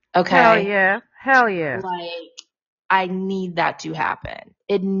 Hell Okay? yeah. Hell yeah. I need that to happen.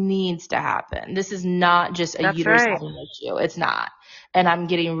 It needs to happen. This is not just a That's uterus right. having issue. It's not. And I'm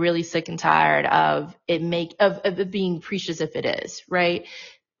getting really sick and tired of it of it being preached as if it is, right?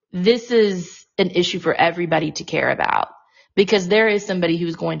 this is an issue for everybody to care about because there is somebody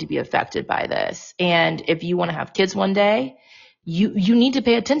who's going to be affected by this. And if you want to have kids one day, you need to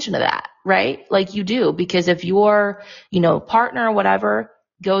pay attention to that, right? Like you do, because if your, partner or whatever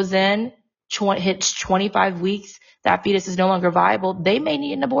goes in, hits 25 weeks, that fetus is no longer viable, they may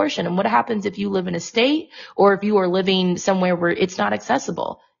need an abortion. And what happens if you live in a state or if you are living somewhere where it's not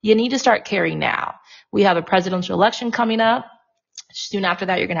accessible? You need to start caring now. We have a presidential election coming up. Soon after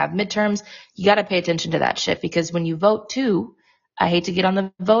that, you're going to have midterms. You got to pay attention to that shit because when you vote too, I hate to get on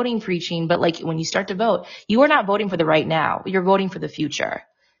the voting preaching, but like when you start to vote, you are not voting for the right now. You're voting for the future.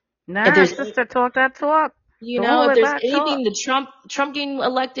 If Nah, there's, sister, talk that talk. Don't if hold it there's back, talk. anything the Trump getting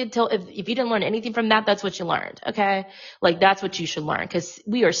elected, if you didn't learn anything from that, that's what you learned. Okay. Like that's what you should learn because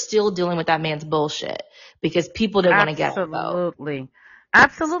we are still dealing with that man's bullshit because people didn't want to get out and vote. Absolutely.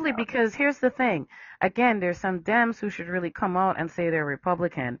 Absolutely, because here's the thing. Again, there's some Dems who should really come out and say they're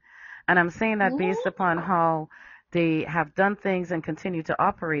Republican. And I'm saying that based upon how they have done things and continue to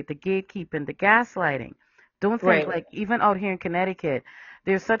operate, the gatekeeping, the gaslighting. Don't think Right. like even out here in Connecticut,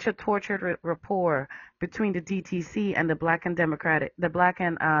 there's such a tortured rapport between the DTC and the Black and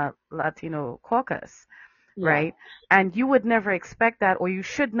Latino caucus, Yeah. right? And you would never expect that, or you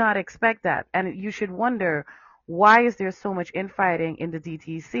should not expect that. And you should wonder, why is there so much infighting in the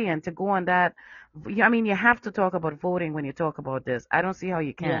DTC? And to go on that, I mean, you have to talk about voting when you talk about this. I don't see how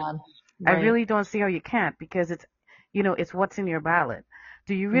you can't. Yeah. I Right. really don't see how you can't because it's what's in your ballot.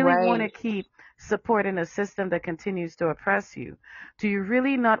 Do you really want to Right. keep supporting a system that continues to oppress you? Do you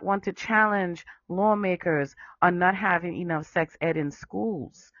really not want to challenge lawmakers on not having enough sex ed in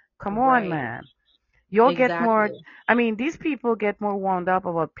schools? Come on, Right. man. You'll get more, Exactly. I mean, these people get more wound up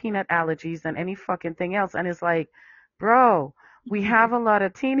about peanut allergies than any fucking thing else. And it's like, bro, we have a lot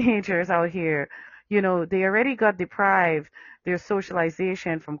of teenagers out here. They already got deprived their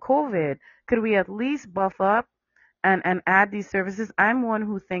socialization from COVID. Could we at least buff up and add these services? I'm one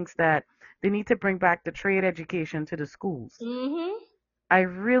who thinks that they need to bring back the trade education to the schools. Mm-hmm. I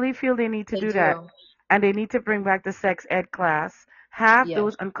really feel they need to They do that. do. And they need to bring back the sex ed class, have Yes.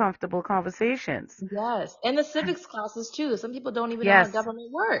 those uncomfortable conversations. Yes. And the civics classes too. Some people don't even know how Yes,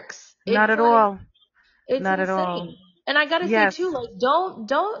 government works. not It's at like, all. it's Not at all. insane. And I gotta say Yes, too, like,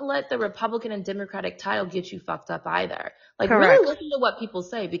 don't let the Republican and Democratic title get you fucked up either. Like, really correct. listen to what people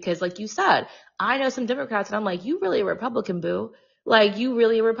say because, like you said, I know some Democrats and I'm like, you really a Republican, boo? Like, you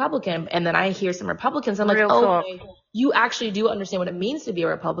really a Republican? And then I hear some Republicans, I'm like, Real talk. okay, you actually do understand what it means to be a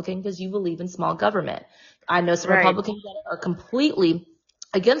Republican because you believe in small government. I know some Right, Republicans that are completely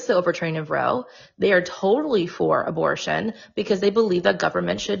against the overturning of Roe. They are totally for abortion because they believe that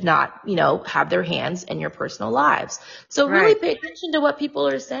government should not, have their hands in your personal lives. So really right, pay attention to what people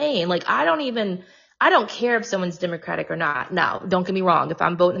are saying. Like, I don't care if someone's Democratic or not. Now, don't get me wrong. If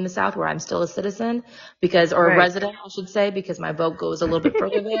I'm voting in the South where I'm still a citizen or a right. resident, I should say, because my vote goes a little bit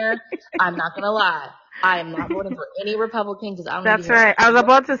further there, I'm not going to lie. I am not voting for any Republican because I don't need to That's hear right. I was what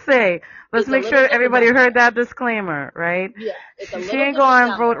about to say, let's it's a make little sure dimmer everybody down heard there. that disclaimer, right? Yeah, it's a She little ain't dimmer going to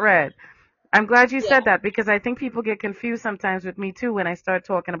down vote there. red. I'm glad you Yeah. said that because I think people get confused sometimes with me too when I start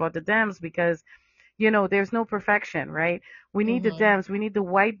talking about the Dems because, there's no perfection, right? We need the Hmm. Dems, we need the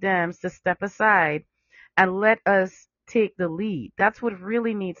white Dems to step aside and let us take the lead. That's what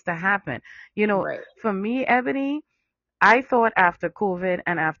really needs to happen. Right. For me, Ebony, I thought after COVID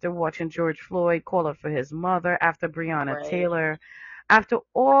and after watching George Floyd call up for his mother, after Breonna Right. Taylor, after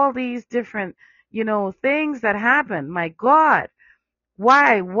all these different, things that happened, my God,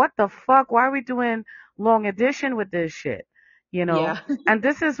 why? What the fuck? Why are we doing long edition with this shit? You know? Yeah. And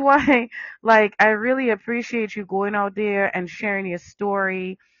this is why, like, I really appreciate you going out there and sharing your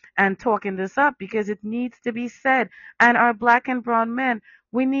story and talking this up because it needs to be said. And our black and brown men,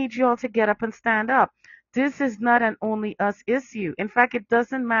 we need y'all to get up and stand up. This is not an only us issue. In fact, it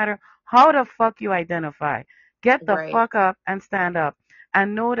doesn't matter how the fuck you identify. Get the Right. fuck up and stand up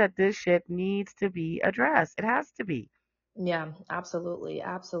and know that this shit needs to be addressed. It has to be. Yeah, absolutely.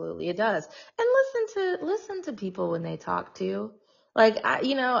 Absolutely. It does. And listen to people when they talk to you. Like, I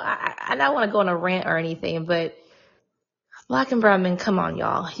don't want to go on a rant or anything, but black and brown men, come on,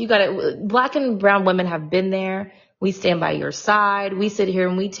 y'all. You got it. Black and brown women have been there. We stand by your side. We sit here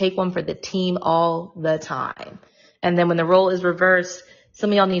and we take one for the team all the time. And then when the role is reversed, some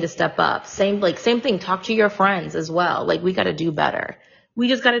of y'all need to step up. Same thing. Talk to your friends as well. Like, we got to do better. We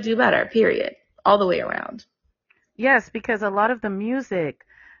just got to do better, period. All the way around. Yes, because a lot of the music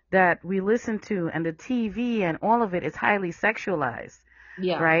that we listen to and the TV and all of it is highly sexualized,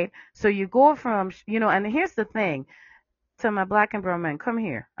 Yeah. right? So you go from, and here's the thing to my black and brown men, come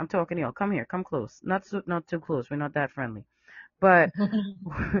here. I'm talking to you. Come here, come close. Not too close. We're not that friendly. But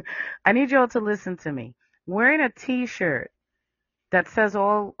I need y'all to listen to me. Wearing a t-shirt that says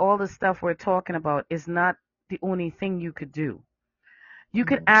all the stuff we're talking about is not the only thing you could do. You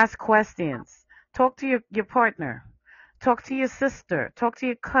could Mhm. ask questions. Talk to your partner. Talk to your sister. Talk to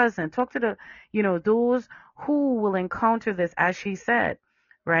your cousin. Talk to those who will encounter this, as she said,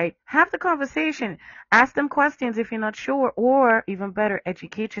 right? Have the conversation. Ask them questions if you're not sure, or even better,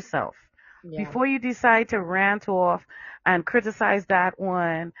 educate yourself Yeah. before you decide to rant off and criticize that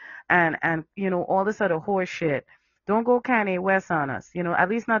one and all this other horse shit. Don't go Kanye West on us. At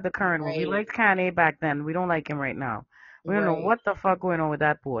least not the current one. We Right. liked Kanye back then. We don't like him right now. We don't know Right. what the fuck going on with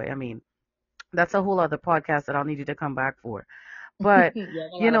that boy. I mean, that's a whole other podcast that I'll need you to come back for. But Yeah, I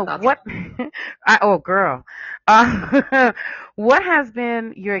have a you lot of know thoughts on what? Oh, girl, what has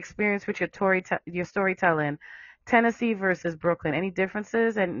been your experience with your storytelling, Tennessee versus Brooklyn? Any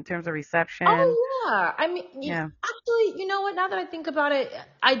differences in terms of reception? Oh yeah. I mean, Yeah, actually, you know what? Now that I think about it,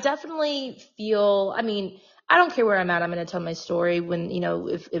 I definitely feel, I mean, I don't care where I'm at. I'm going to tell my story when,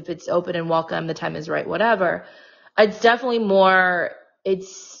 if it's open and welcome, the time is right, whatever. It's definitely more,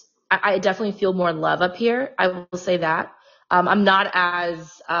 I definitely feel more love up here. I will say that. I'm not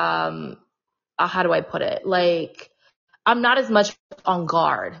as, how do I put it? Like, I'm not as much on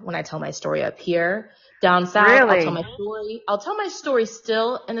guard when I tell my story up here. Down south, I'll tell really, my story. I'll tell my story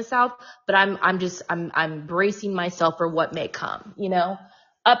still in the south, but I'm bracing myself for what may come.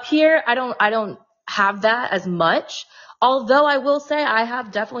 Up here, I don't have that as much. Although I will say I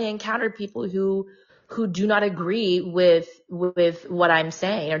have definitely encountered people who do not agree with what I'm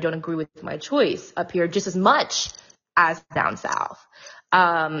saying or don't agree with my choice up here just as much as down south.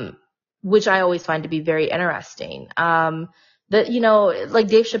 Um, which I always find to be very interesting. That, like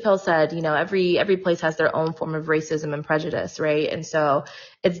Dave Chappelle said, every place has their own form of racism and prejudice, right? And so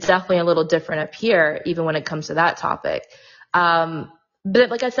it's definitely a little different up here, even when it comes to that topic.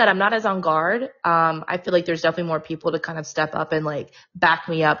 But like I said, I'm not as on guard. I feel like there's definitely more people to kind of step up and like back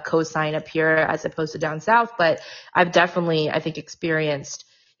me up, co-sign up here as opposed to down south. But I've definitely, I think, experienced,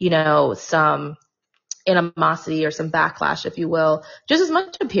 some animosity or some backlash, if you will, just as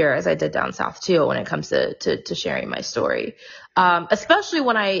much up here as I did down south too, when it comes to sharing my story. Especially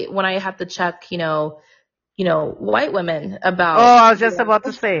when I have to check, white women oh, about, I was just about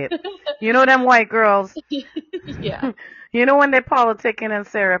to say it. You know them white girls. yeah, When they're politicking and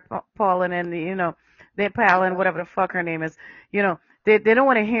Sarah Paulin and they're Palin, whatever the fuck her name is. They don't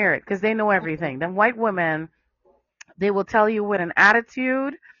want to hear it because they know everything. Them white women, they will tell you with an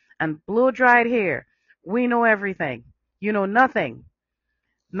attitude and blow dried hair. We know everything. You know nothing.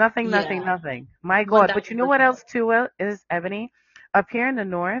 Nothing, nothing, yeah, nothing. My God. But you know what 1000%. else too is, Ebony? Up here in the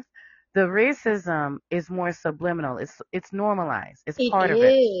north, the racism is more subliminal. It's normalized. It's It part of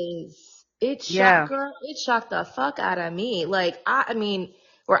it. is. Yeah. Girl, it shocked the fuck out of me. Like, I mean,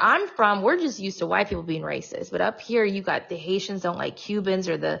 where I'm from, we're just used to white people being racist. But up here, you got the Haitians don't like Cubans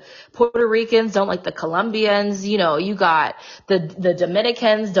or the Puerto Ricans don't like the Colombians. You got the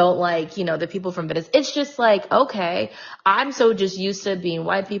Dominicans don't like, the people from Venice. It's just like, okay, I'm so just used to being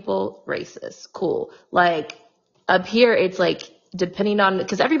white people racist. Cool. Like, up here, it's like, depending on,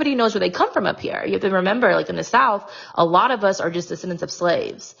 because everybody knows where they come from up here. You have to remember, like in the South, a lot of us are just descendants of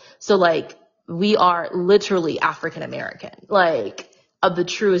slaves. So like, we are literally African American, like of the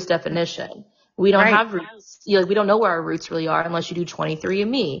truest definition. We don't Right. have roots. We don't know where our roots really are unless you do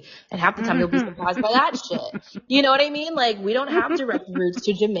 23andMe. And half the time you'll be surprised by that shit. You know what I mean? Like, we don't have direct roots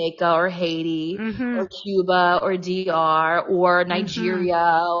to Jamaica or Haiti Mhm. or Cuba or DR or Mhm.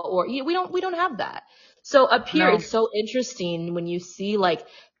 Nigeria or, we don't have that. So up here, No. it's so interesting when you see like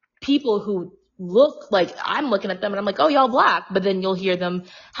people who look like I'm looking at them and I'm like, oh, y'all black. But then you'll hear them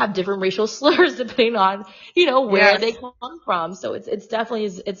have different racial slurs depending on, where Yes. they come from. So it's definitely,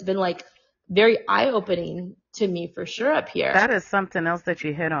 it's been like very eye opening to me for sure up here. That is something else that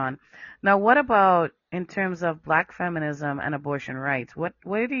you hit on. Now, what about in terms of black feminism and abortion rights?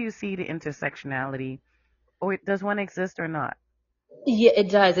 Where do you see the intersectionality, or does one exist or not? Yeah, it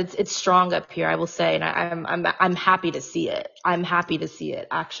does. It's strong up here, I will say, and I'm happy to see it. I'm happy to see it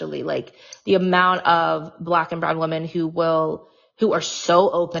actually. Like the amount of black and brown women who are so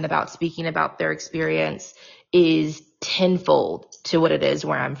open about speaking about their experience is tenfold to what it is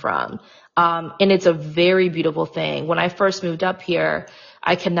where I'm from. And it's a very beautiful thing. When I first moved up here,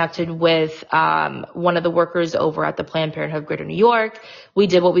 I connected with one of the workers over at the Planned Parenthood of Greater New York. We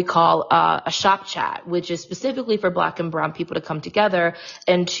did what we call a shop chat, which is specifically for black and brown people to come together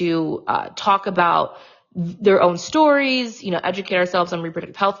and to talk about their own stories, educate ourselves on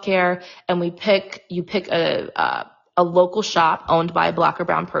reproductive health care. And you pick a a local shop owned by a black or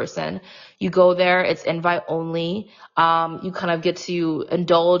brown person. You go there, it's invite only. You kind of get to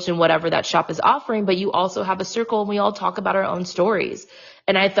indulge in whatever that shop is offering, but you also have a circle and we all talk about our own stories.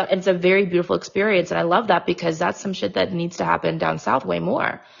 And I thought it's a very beautiful experience. And I love that because that's some shit that needs to happen down south way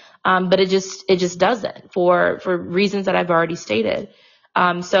more. But it just doesn't for reasons that I've already stated.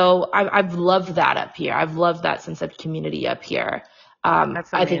 So I've loved that up here. I've loved that sense of community up here.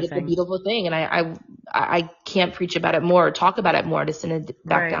 That's I think it's a amazing. beautiful thing, and I can't preach about it more or talk about it more to send it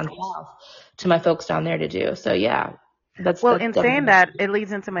back Right. down south to my folks down there to do. So yeah, Well, that's in saying definitely that, it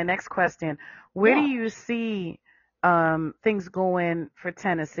leads into my next question. Where do yeah. you see things going for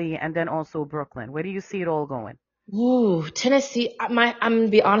Tennessee and then also Brooklyn? Where do you see it all going? Ooh, Tennessee. I'm gonna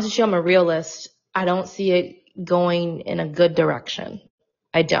be honest with you. I'm a realist. I don't see it going in a good direction.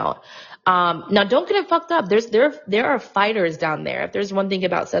 I don't. Now don't get it fucked up. There are fighters down there. If there's one thing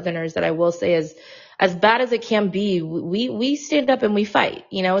about Southerners that I will say is, as bad as it can be, we stand up and we fight.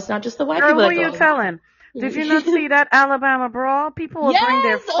 You know, it's not just the white Girl, people who that you go. telling? Did you not see that Alabama brawl? People will bring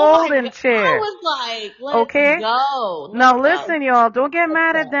their Yes. Oh my folding God. I chair. was like, let's Okay? go. Let's Now go. listen, y'all, don't get Let's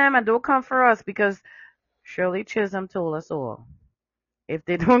mad at go. them and don't come for us because Shirley Chisholm told us all. If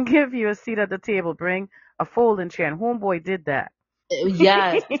they don't give you a seat at the table, bring a folding chair. And homeboy did that.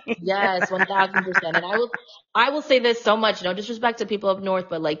 Yes, yes, 1000%. And I will say this so much, no disrespect to people up north,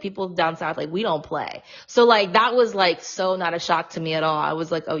 but like people down south, like we don't play. So like that was like so not a shock to me at all. I was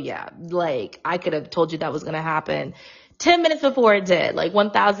like, oh yeah, like I could have told you that was gonna happen 10 minutes before it did, like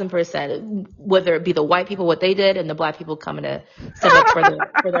 1000%. Whether it be the white people what they did and the black people coming to stand up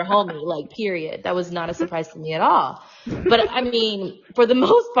for their homie, like period. That was not a surprise to me at all. But I mean, for the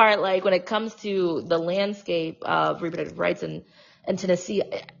most part, like when it comes to the landscape of reproductive rights and Tennessee,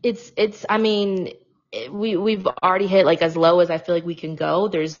 I mean, we've already hit like as low as I feel like we can go.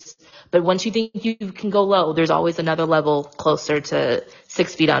 But once you think you can go low, there's always another level closer to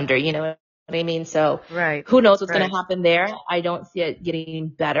 6 feet under, you know what I mean? So Right, who knows what's going right, to happen there? I don't see it getting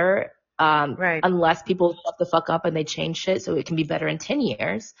better. right, Unless people shut the fuck up and they change shit so it can be better in 10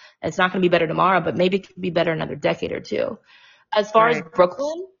 years. It's not going to be better tomorrow, but maybe it could be better another decade or two. As far as right.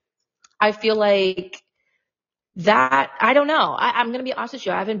 Brooklyn, I feel like that, I don't know. I'm going to be honest with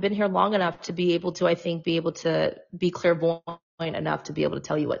you. I haven't been here long enough to be able to, I think, be able to be clairvoyant enough to be able to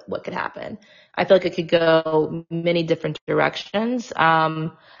tell you what could happen. I feel like it could go many different directions. I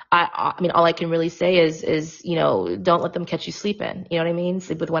mean, all I can really say is, you know, don't let them catch you sleeping. You know what I mean?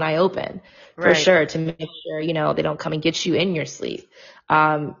 Sleep with one eye open for Right. sure to make sure, you know, they don't come and get you in your sleep.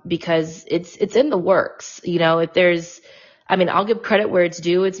 Because it's in the works. You know, if there's, I mean, I'll give credit where it's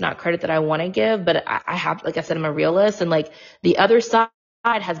due. It's not credit that I want to give, but I have, like I said, I'm a realist, and like the other side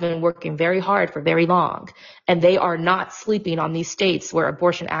has been working very hard for very long, and they are not sleeping on these states where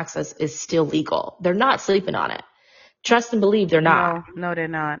abortion access is still legal. They're not sleeping on it. Trust and believe they're not. No, no, they're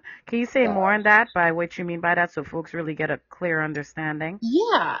not. Can you say more So, on that, by what you mean by that, so folks really get a clear understanding?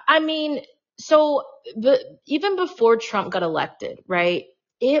 yeah, I mean, so even before Trump got elected, right?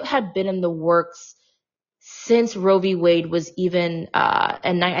 It had been in the works since Roe v. Wade was even,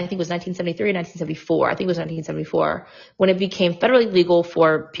 and I think it was 1973 or 1974. I think it was 1974 when it became federally legal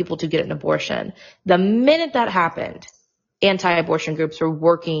for people to get an abortion. The minute that happened, anti-abortion groups were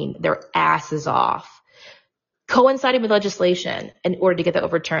working their asses off, coinciding with legislation in order to get that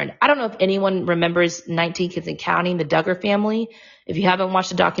overturned. I don't know if anyone remembers 19 Kids and Counting, the Duggar family. If you haven't watched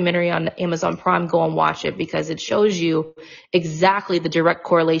the documentary on Amazon Prime, go and watch it because it shows you exactly the direct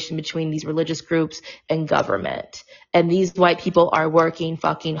correlation between these religious groups and government. And these white people are working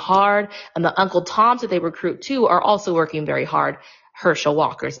fucking hard. And the Uncle Toms that they recruit too are also working very hard. Herschel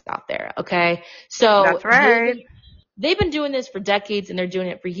Walker's out there. Okay. That's So right. they've been doing this for decades and they're doing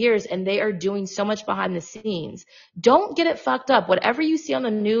it for years, and they are doing so much behind the scenes. Don't get it fucked up. Whatever you see on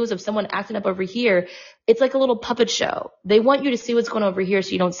the news of someone acting up over here, it's like a little puppet show. They want you to see what's going on over here so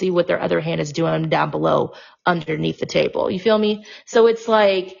you don't see what their other hand is doing down below underneath the table. You feel me? So it's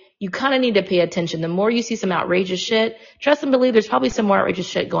like you kind of need to pay attention. The more you see some outrageous shit, trust and believe there's probably some more outrageous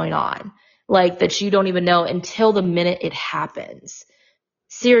shit going on, like that you don't even know until the minute it happens.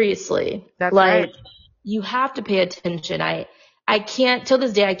 Seriously. That's Like, right. you have to pay attention. I can't, till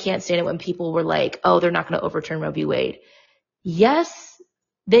this day, I can't stand it when people were like, oh, they're not going to overturn Roe v. Wade. Yes,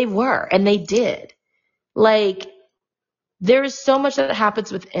 they were, and they did. Like, there is so much that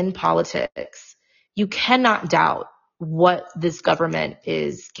happens within politics. You cannot doubt what this government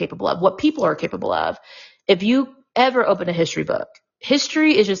is capable of, what people are capable of. If you ever open a history book,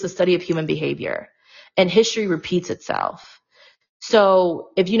 history is just a study of human behavior, and history repeats itself.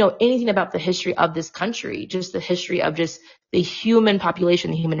 So if you know anything about the history of this country, just the history of just the human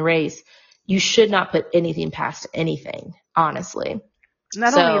population, the human race, you should not put anything past anything, honestly.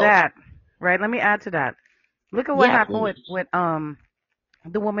 Not only So, that, right? Let me add to that. Look at what yeah, happened please. with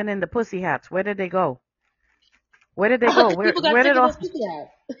the woman in the pussy hats. Where did they go? Where did they go? The Where people got where sick did of all? those people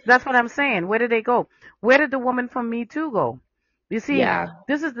at. That's what I'm saying. Where did they go? Where did the woman from Me Too go? You see, Yeah.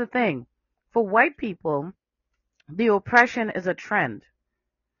 this is the thing. For white people, the oppression is a trend.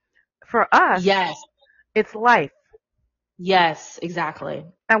 For us, Yes. it's life. Yes, exactly.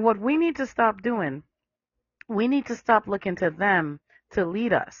 And what we need to stop doing, we need to stop looking to them to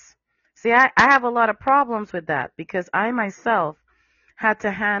lead us. See, I have a lot of problems with that because I myself had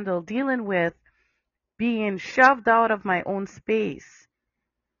to handle dealing with being shoved out of my own space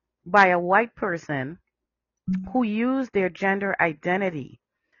by a white person who used their gender identity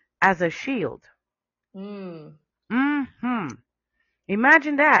as a shield. Mm. Hmm.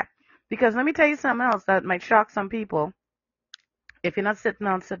 Imagine that. Because let me tell you something else that might shock some people. If you're not sitting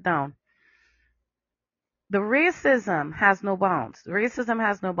down, sit down. The racism has no bounds. Racism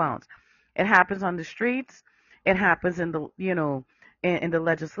has no bounds. It happens on the streets. It happens in the, in the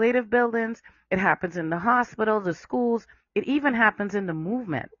legislative buildings. It happens in the hospitals, the schools. It even happens in the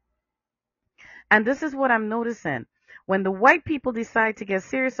movement. And this is what I'm noticing. When the white people decide to get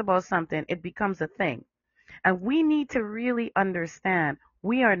serious about something, it becomes a thing. And we need to really understand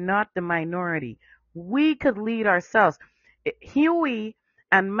we are not the minority. We could lead ourselves. Huey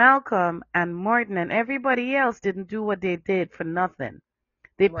and Malcolm and Martin and everybody else didn't do what they did for nothing.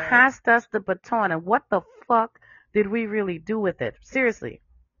 They Right. passed us the baton, and what the fuck did we really do with it? Seriously.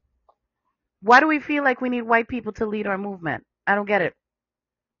 Why do we feel like we need white people to lead our movement? I don't get it.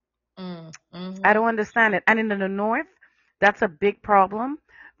 Mm. I Mm-hmm. don't understand it. And in the North, that's a big problem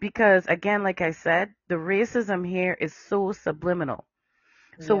because, again, like I said, the racism here is so subliminal.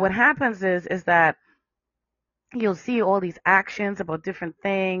 So what Yeah. happens is that you'll see all these actions about different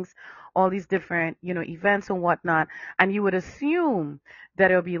things, all these different, events and whatnot, and you would assume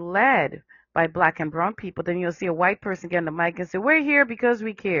that it'll be led by black and brown people. Then you'll see a white person get on the mic and say, "We're here because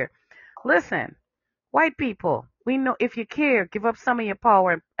we care." Listen, white people, we know if you care, give up some of your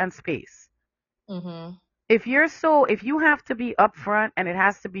power and space. Mm-hmm. If you have to be upfront and it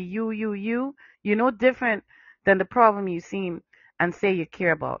has to be you're no different than the problem you seem and say you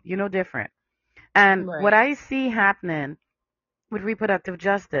care about. You're no different. And what Right. I see happening with reproductive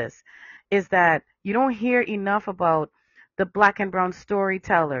justice is that you don't hear enough about the black and brown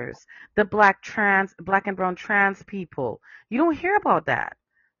storytellers, the black and brown trans people. You don't hear about that.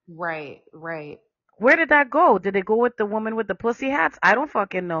 Right. Right. Where did that go? Did it go with the woman with the pussy hats? I don't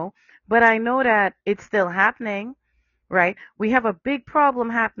fucking know. But I know that it's still happening, right? We have a big problem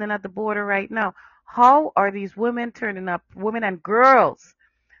happening at the border right now. How are these women turning up, women and girls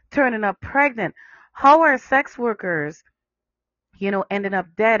turning up pregnant? How are sex workers ending up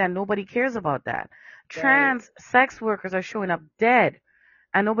dead and nobody cares about that? Right. Trans sex workers are showing up dead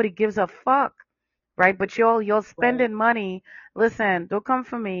and nobody gives a fuck, right? But y'all Right. spending money. Listen, don't come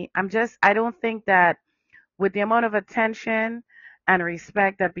for me. I don't think that with the amount of attention and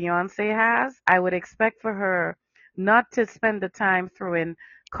respect that Beyonce has, I would expect for her not to spend the time throwing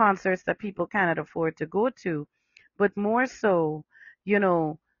concerts that people cannot afford to go to, but more so, you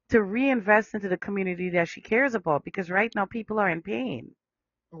know, to reinvest into the community that she cares about because right now people are in pain.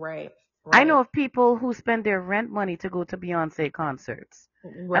 Right. I know Right. of people who spend their rent money to go to Beyonce concerts.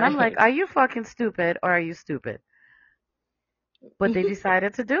 And I'm like, Right. are you fucking stupid or are you stupid? But they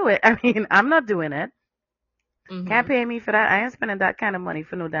decided to do it. I mean, I'm not doing it. Can't Mm-hmm. pay me for that. I ain't spending that kind of money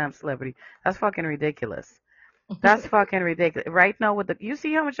for no damn celebrity. That's fucking ridiculous. That's fucking ridiculous. Right now, you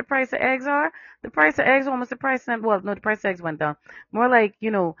see how much the price of eggs are? The price of eggs almost the price of, well, no, the price of eggs went down. More like,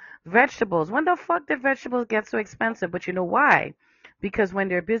 vegetables. When the fuck did vegetables get so expensive? But you know why? Because when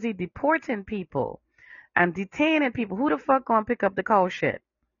they're busy deporting people and detaining people, who the fuck gonna pick up the cow shit?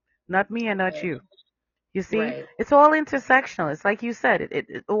 Not me and not you. You see? Right. It's all intersectional. It's like you said,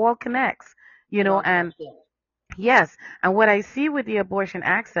 it all connects, It all and connects. Yeah. yes, and what I see with the abortion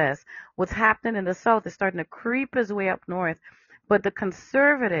access, what's happening in the South is starting to creep his way up north. But the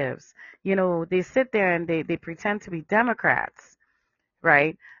conservatives, they sit there and they pretend to be Democrats,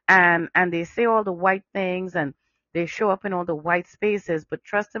 right? And they say all the white things and they show up in all the white spaces, but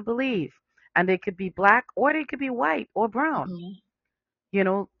trust and believe. And they could be black or they could be white or brown.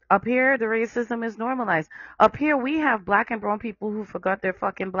 Mm-hmm. Up here the racism is normalized. Up here we have black and brown people who forgot they're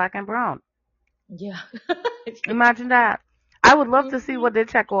fucking black and brown. Yeah. Imagine that. I would love to see Mm-hmm. what they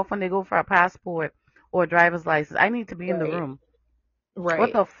check off when they go for a passport or a driver's license. I need to be in the Right. room.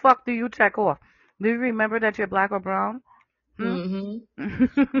 What Right. the fuck do you check off? Do you remember that you're black or brown? Hmm? Mm-hmm.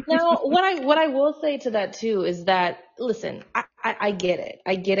 Now, what I will say to that too is that listen, I get it.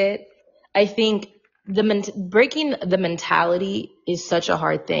 I get it. I think breaking the mentality is such a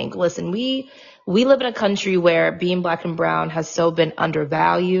hard thing. Listen, we live in a country where being black and brown has so been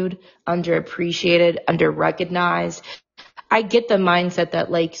undervalued, underappreciated, underrecognized. I get the mindset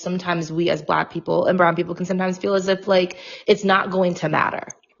that like sometimes we as black people and brown people can sometimes feel as if like it's not going to matter,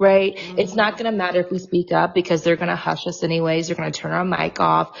 right? It's not Hmm. going to matter if we speak up because they're going to hush us anyways. They're going to turn our mic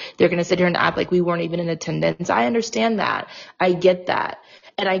off. They're going to sit here and act like we weren't even in attendance. I understand that. I get that.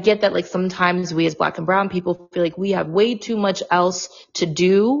 And I get that like sometimes we as black and brown people feel like we have way too much else to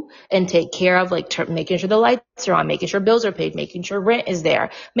do and take care of, like making sure the lights are on, making sure bills are paid, making sure rent is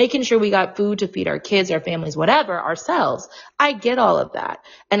there, making sure we got food to feed our kids, our families, whatever, ourselves. I get all of that.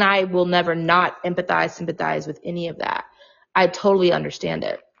 And I will never not empathize, sympathize with any of that. I totally understand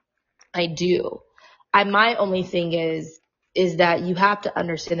it. I do. My only thing is that you have to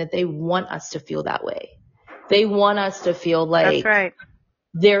understand that they want us to feel that way. They want us to feel That's like right.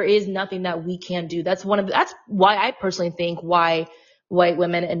 there is nothing that we can do. That's why I personally think why white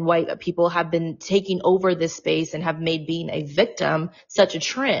women and white people have been taking over this space and have made being a victim such a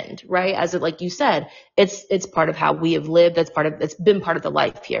trend, right? As it, like you said, it's part of how we have lived. It's been part of the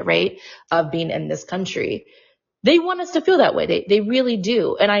life here, right? Of being in this country. They want us to feel that way. They really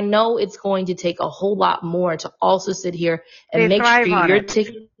do. And I know it's going to take a whole lot more to also sit here They and make sure thrive on you're it.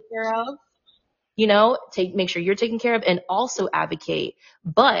 taken care of, make sure you're taken care of and also advocate.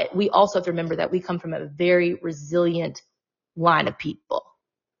 But we also have to remember that we come from a very resilient line of people,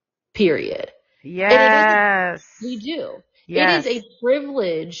 period. And it is, Yes. we do. It is Yes. a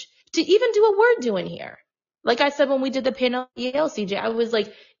privilege to even do what we're doing here. Like I said, when we did the panel at Yale, CJ, I was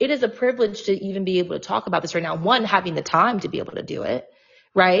like, it is a privilege to even be able to talk about this right now. One, having the time to be able to do it,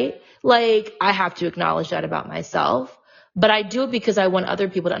 right? Like I have to acknowledge that about myself, but I do it because I want other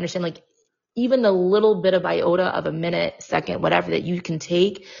people to understand, like, even the little bit of iota of a minute, second, whatever that you can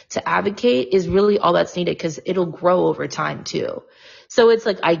take to advocate is really all that's needed because it'll grow over time too. So it's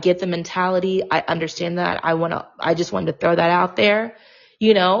like, I get the mentality. I understand that. I just wanted to throw that out there.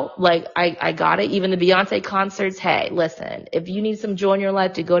 Like I got it. Even the Beyonce concerts. Hey, listen, if you need some joy in your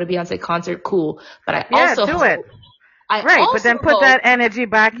life to go to Beyonce concert, cool. But Yeah, do it. I Right, but also then put hope, that energy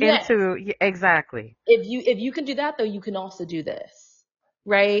back yes, into exactly. if you can do that though, you can also do this,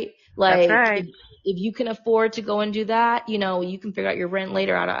 right? That's Like right. if you can afford to go and do that, you can figure out your rent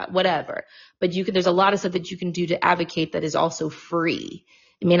later out of whatever. But there's a lot of stuff that you can do to advocate that is also free.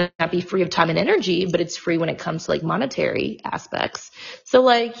 It may not be free of time and energy, but it's free when it comes to like monetary aspects. So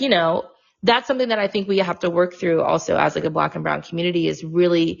like, that's something that I think we have to work through also as like a black and brown community is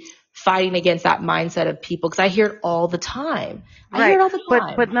really fighting against that mindset of people. Cause I hear it all the time. I hear Right. it all the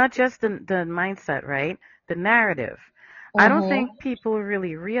But time. not just the mindset, right? The narrative. I don't think Mm-hmm. people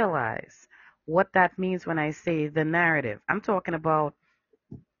really realize what that means when I say the narrative. I'm talking about,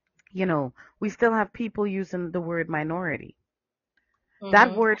 we still have people using the word minority.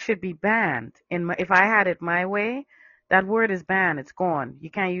 That Mm-hmm. word should be banned. If I had it my way, that word is banned. It's gone. You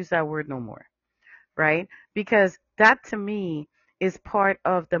can't use that word no more, right? Because that to me is part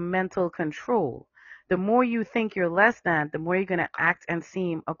of the mental control. The more you think you're less than, the more you're going to act and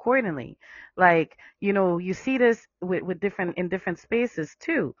seem accordingly. Like, you see this with different spaces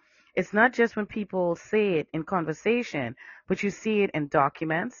too. It's not just when people say it in conversation, but you see it in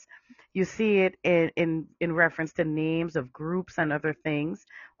documents. You see it in reference to names of groups and other things.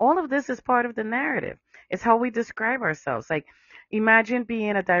 All of this is part of the narrative. It's how we describe ourselves. Like, imagine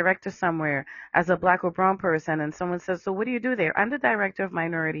being a director somewhere as a black or brown person and someone says, "So what do you do there?" "I'm the director of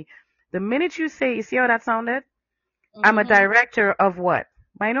minority." The minute you say, you see how that sounded? I'm a Mm-hmm. director of what?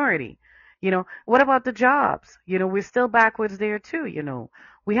 Minority. What about the jobs? We're still backwards there too,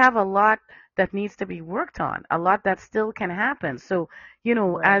 We have a lot that needs to be worked on, a lot that still can happen. So,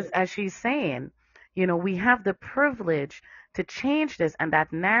 as Right. as she's saying, we have the privilege to change this and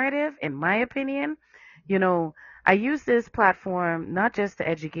that narrative, in my opinion, you know, I use this platform not just to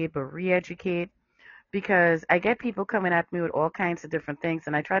educate but re-educate because I get people coming at me with all kinds of different things,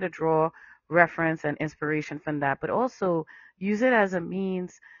 and I try to draw reference and inspiration from that, but also use it as a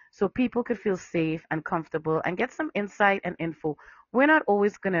means so people could feel safe and comfortable and get some insight and info. We're not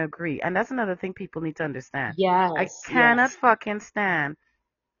always going to agree, and that's another thing people need to understand. I Yes, cannot yes. fucking stand,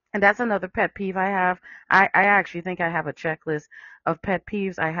 and that's another pet peeve I have. I actually think I have a checklist of pet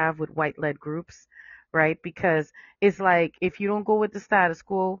peeves I have with white led groups, right? Because it's like if you don't go with the status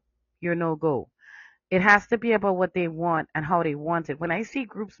quo, you're no go. It has to be about what they want and how they want it. When I see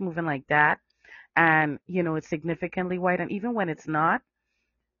groups moving like that and, it's significantly white, and even when it's not,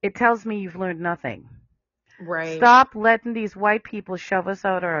 it tells me you've learned nothing. Right. Stop letting these white people shove us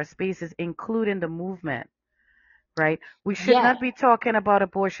out of our spaces, including the movement. right? We should Yeah. not be talking about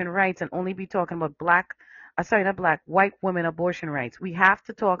abortion rights and only be talking about not black, white women abortion rights. We have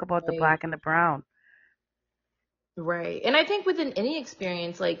to talk about the Right. black and the brown. Right. And I think within any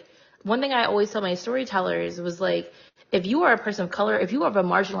experience, like one thing I always tell my storytellers was like, if you are a person of color, if you are of a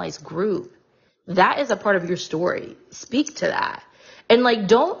marginalized group, that is a part of your story. Speak to that. And like,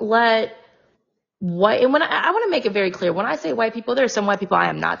 don't let white, and when I want to make it very clear, when I say white people, there are some white people I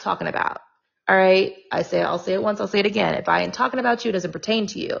am not talking about. All right. I'll say it once, I'll say it again. If I ain't talking about you, it doesn't pertain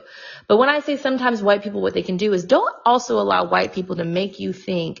to you. But when I say sometimes white people, what they can do is don't also allow white people to make you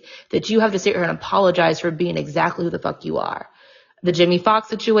think that you have to sit here and apologize for being exactly who the fuck you are. The Jimmy Fox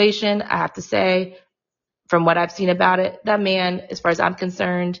situation, I have to say, from what I've seen about it, that man, as far as I'm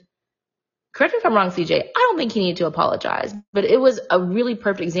concerned, correct me if I'm wrong, CJ, I don't think he needed to apologize, but it was a really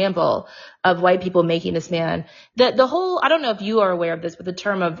perfect example of white people making this man, the whole, I don't know if you are aware of this, but the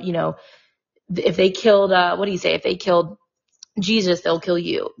term of, if they killed, what do you say? If they killed Jesus, they'll kill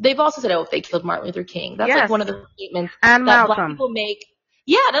you. They've also said, oh, if they killed Martin Luther King. That's like Yes, one of the statements and that black Malcolm. people make.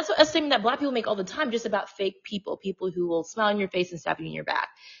 Yeah, that's a statement that black people make all the time, just about fake people who will smile in your face and stab you in your back.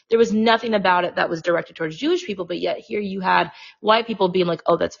 There was nothing about it that was directed towards Jewish people, but yet here you had white people being like,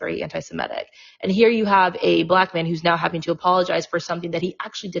 oh, that's very anti-Semitic. And here you have a black man who's now having to apologize for something that he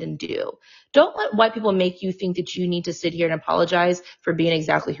actually didn't do. Don't let white people make you think that you need to sit here and apologize for being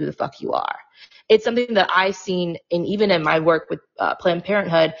exactly who the fuck you are. It's something that I've seen, and even in my work with Planned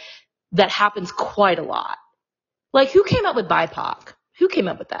Parenthood, that happens quite a lot. Like, who came up with BIPOC? Who came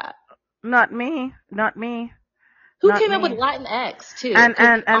up with that? Not me. Not me. Who Not came up with me. Latinx too? And Because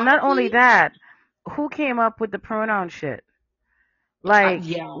and and not only honestly, that, who came up with the pronoun shit? Like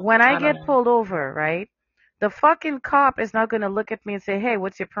yeah, when I I don't get know. pulled over, right? The fucking cop is not gonna look at me and say, "Hey,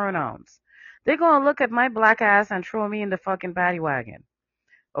 what's your pronouns?" They're gonna look at my black ass and throw me in the fucking paddy wagon.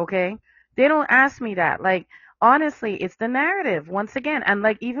 Okay? They don't ask me that. Like honestly, it's the narrative once again, and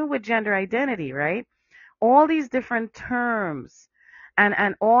like even with gender identity, right? All these different terms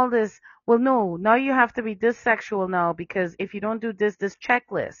and all this. Well, no, now you have to be this sexual now because if you don't do this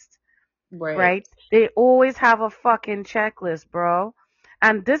checklist, Right. right? They always have a fucking checklist, bro.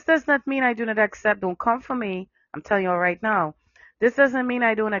 And this does not mean I do not accept, don't come for me. I'm telling you all right now. This doesn't mean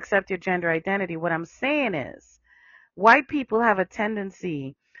I don't accept your gender identity. What I'm saying is, white people have a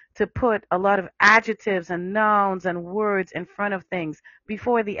tendency to put a lot of adjectives and nouns and words in front of things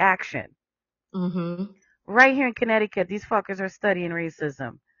before the action. Mm-hmm. Right here in Connecticut, these fuckers are studying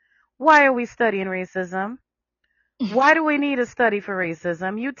racism. Why are we studying racism? Why do we need a study for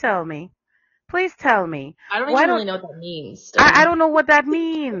racism? You tell me. Please tell me. I don't Why even don't really know what that means. I Studying. don't know what that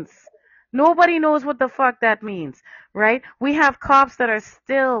means. Nobody knows what the fuck that means, right? We have cops that are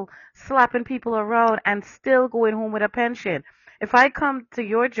still slapping people around and still going home with a pension. If I come to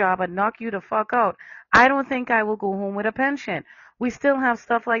your job and knock you the fuck out, I don't think I will go home with a pension. We still have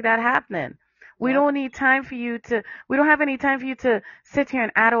stuff like that happening. We Yep. don't need time for you to, we don't have any time for you to sit here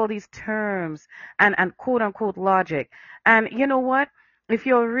and add all these terms and quote unquote logic. And you know what? If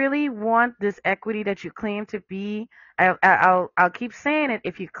you really want this equity that you claim to be, I'll keep saying it.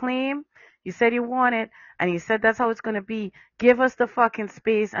 If you claim you said you want it, and you said that's how it's going to be, give us the fucking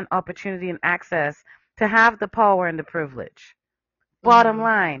space and opportunity and access to have the power and the privilege. Bottom Mm-hmm.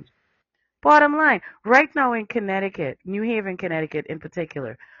 line. Bottom line. Right now in Connecticut, New Haven, Connecticut in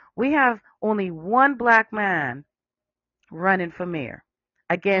particular, we have only one black man running for mayor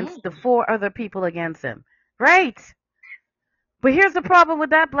against the Mm. four other people against him. Right. But here's the problem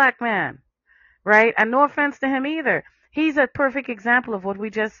with that black man, right? And no offense to him either. He's a perfect example of what we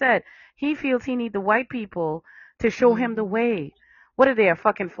just said. He feels he needs the white people to show him the Mm-hmm. way. What are they, a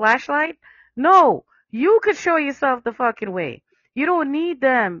fucking flashlight? No, you could show yourself the fucking way. You don't need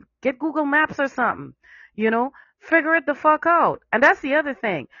them. Get Google Maps or something. You know, figure it the fuck out. And that's the other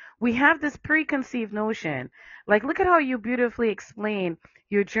thing. We have this preconceived notion. Like, look at how you beautifully explain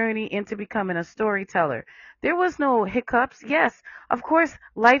your journey into becoming a storyteller. There was no hiccups. Yes, of course,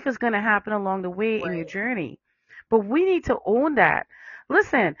 life is going to happen along the way in your Right. journey, but we need to own that.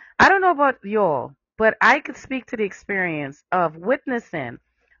 Listen, I don't know about y'all, but I could speak to the experience of witnessing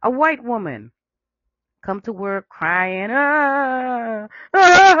a white woman come to work crying,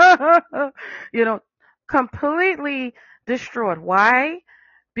 you know, completely distraught. Why?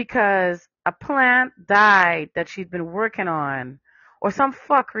 Because a plant died that she'd been working on, or some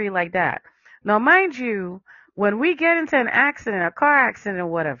fuckery like that. Now, mind you, when we get into an accident, a car accident or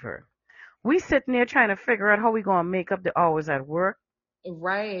whatever, we sitting there trying to figure out how we gonna make up the hours at work.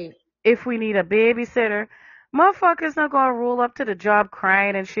 Right. If we need a babysitter, motherfuckers not gonna roll up to the job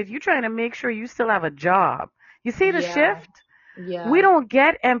crying and shit. You trying to make sure you still have a job. You see the Yeah. shift? We Yeah. don't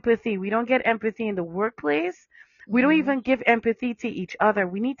get empathy. We don't get empathy in the workplace. We don't Mm-hmm. even give empathy to each other.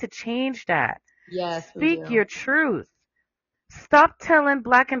 We need to change that. Yes, we Speak do. your truth. Stop telling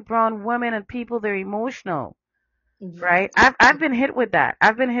black and brown women and people they're emotional, Mhm. right? I've been hit with that.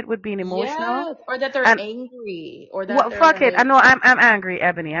 I've been hit with being emotional. Yes, or that they're And angry, or that well, they're fuck it. I like, know I'm angry,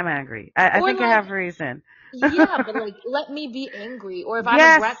 Ebony. I'm angry. I or think I like, have reason. yeah, but like, let me be angry. Or if I'm Yes,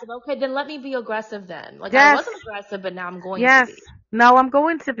 aggressive, okay, then let me be aggressive then. Like, I yes, wasn't aggressive, but now I'm going to yes. be. Now I'm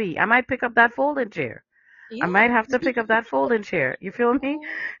going to be. I might pick up that folding chair. I Yeah. might have to pick up that folding chair. You feel me?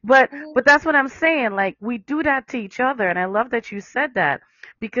 But Mhm. but that's what I'm saying. Like we do that to each other, and I love that you said that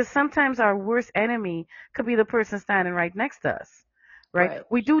because sometimes our worst enemy could be the person standing right next to us, right? Right.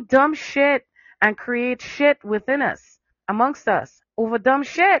 We do dumb shit and create shit within us, amongst us, over dumb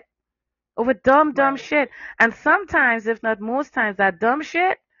shit, over dumb Right. shit. And sometimes, if not most times, that dumb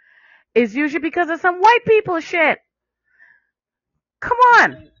shit is usually because of some white people shit. Come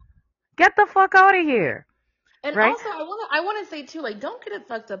on, get the fuck out of here, And right? also, I wanna say too, like, don't get it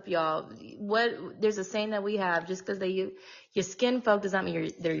fucked up, y'all. There's a saying that we have: just because your skin folk does not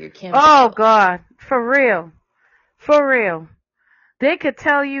mean they're your Oh kinfolk. God, for real. For real. They could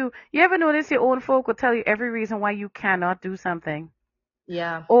tell you, you ever notice your own folk will tell you every reason why you cannot do something?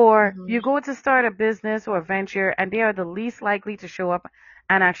 Yeah. Or Mhm. you go to start a business or a venture and they are the least likely to show up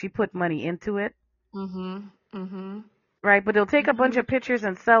and actually put money into it, Mhm. Mhm. right? But they'll take a bunch Mhm. of pictures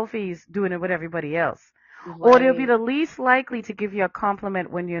and selfies doing it with everybody else. Or they'll be Right. the least likely to give you a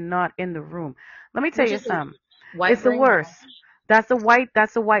compliment when you're not in the room. Let me tell Which you is the something. white It's the worst. brainwash. That's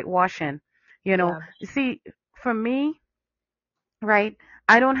the whitewashing. Yeah. You see, for me, right?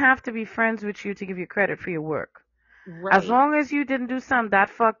 I don't have to be friends with you to give you credit for your work. As Right. long as you didn't do something that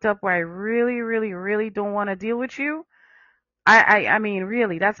fucked up where I really, really, really don't want to deal with you, I mean,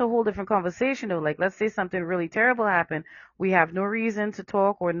 really, that's a whole different conversation though. Like, let's say something really terrible happened. We have no reason to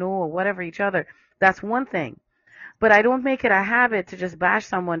talk or know or whatever each other. That's one thing. But I don't make it a habit to just bash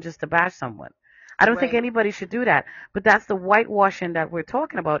someone just to bash someone. I don't think Right. anybody should do that. But that's the whitewashing that we're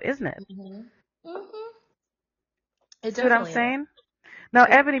talking about, isn't it? Mhm. Mhm. It See what I'm definitely is. saying? Now, It,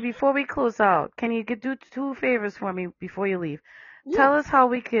 Ebony, before we close out, can you do two favors for me before you leave? yeah. Tell us how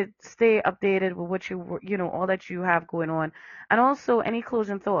we could stay updated with what all that you have going on, and also any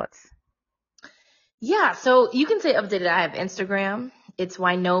closing thoughts. Yeah. So you can say updated. I have Instagram. It's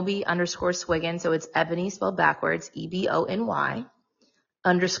Wynobi underscore Swiggin. So it's Ebony spelled backwards, EBONY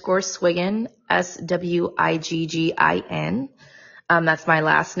underscore Swiggin, SWIGGIN. That's my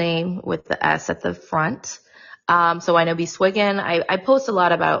last name with the S at the front. So I know be Swiggin. I post a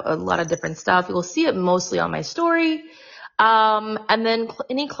lot about a lot of different stuff. You'll see it mostly on my story. And then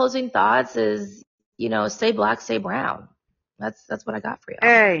any closing thoughts is, stay black, stay brown. That's what I got for y'all.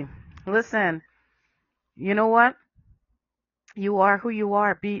 Hey, listen, you know what? You are who you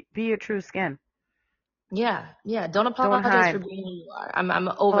are. Be your true skin. Yeah, yeah. Don't Don't apologize for hide. being who you are. I'm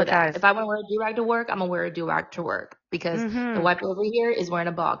over that. Apologize. If I want to wear a do-rag to work, I'm gonna wear a do-rag to work because the Mm-hmm. white girl over here is wearing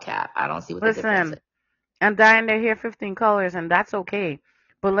a ball cap. I don't see what the difference is. Listen, I'm dying to hear 15 colors, and that's okay.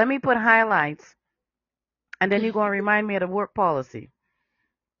 But let me put highlights, and then you're gonna remind me of the work policy.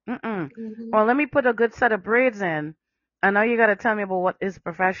 Mm-mm. Mhm. Or let me put a good set of braids in. I know you got to tell me about what is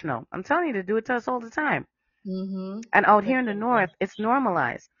professional. I'm telling you to do it to us all the time. Mhm. And out here in the Exactly. north, it's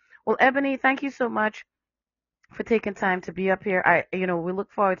normalized. Well, Ebony, thank you so much for taking time to be up here. We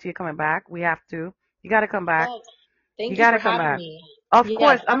look forward to you coming back. We have to. You got to come back. Yes. You Thank you got for to come having back. me. Of Yes,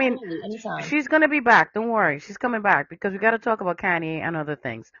 course. I mean, absolutely. Anytime. she's gonna be back. Don't worry. She's coming back because we got to talk about Kanye and other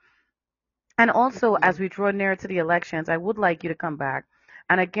things. And also, as we draw nearer to the elections, I would like you to come back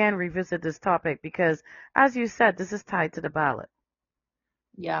and again revisit this topic because, as you said, this is tied to the ballot.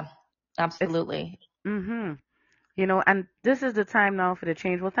 Yeah, It's absolutely. mm-hmm. And this is the time now for the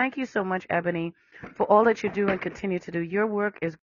change. Well, thank you so much, Ebony, for all that you do and continue to do. Your work is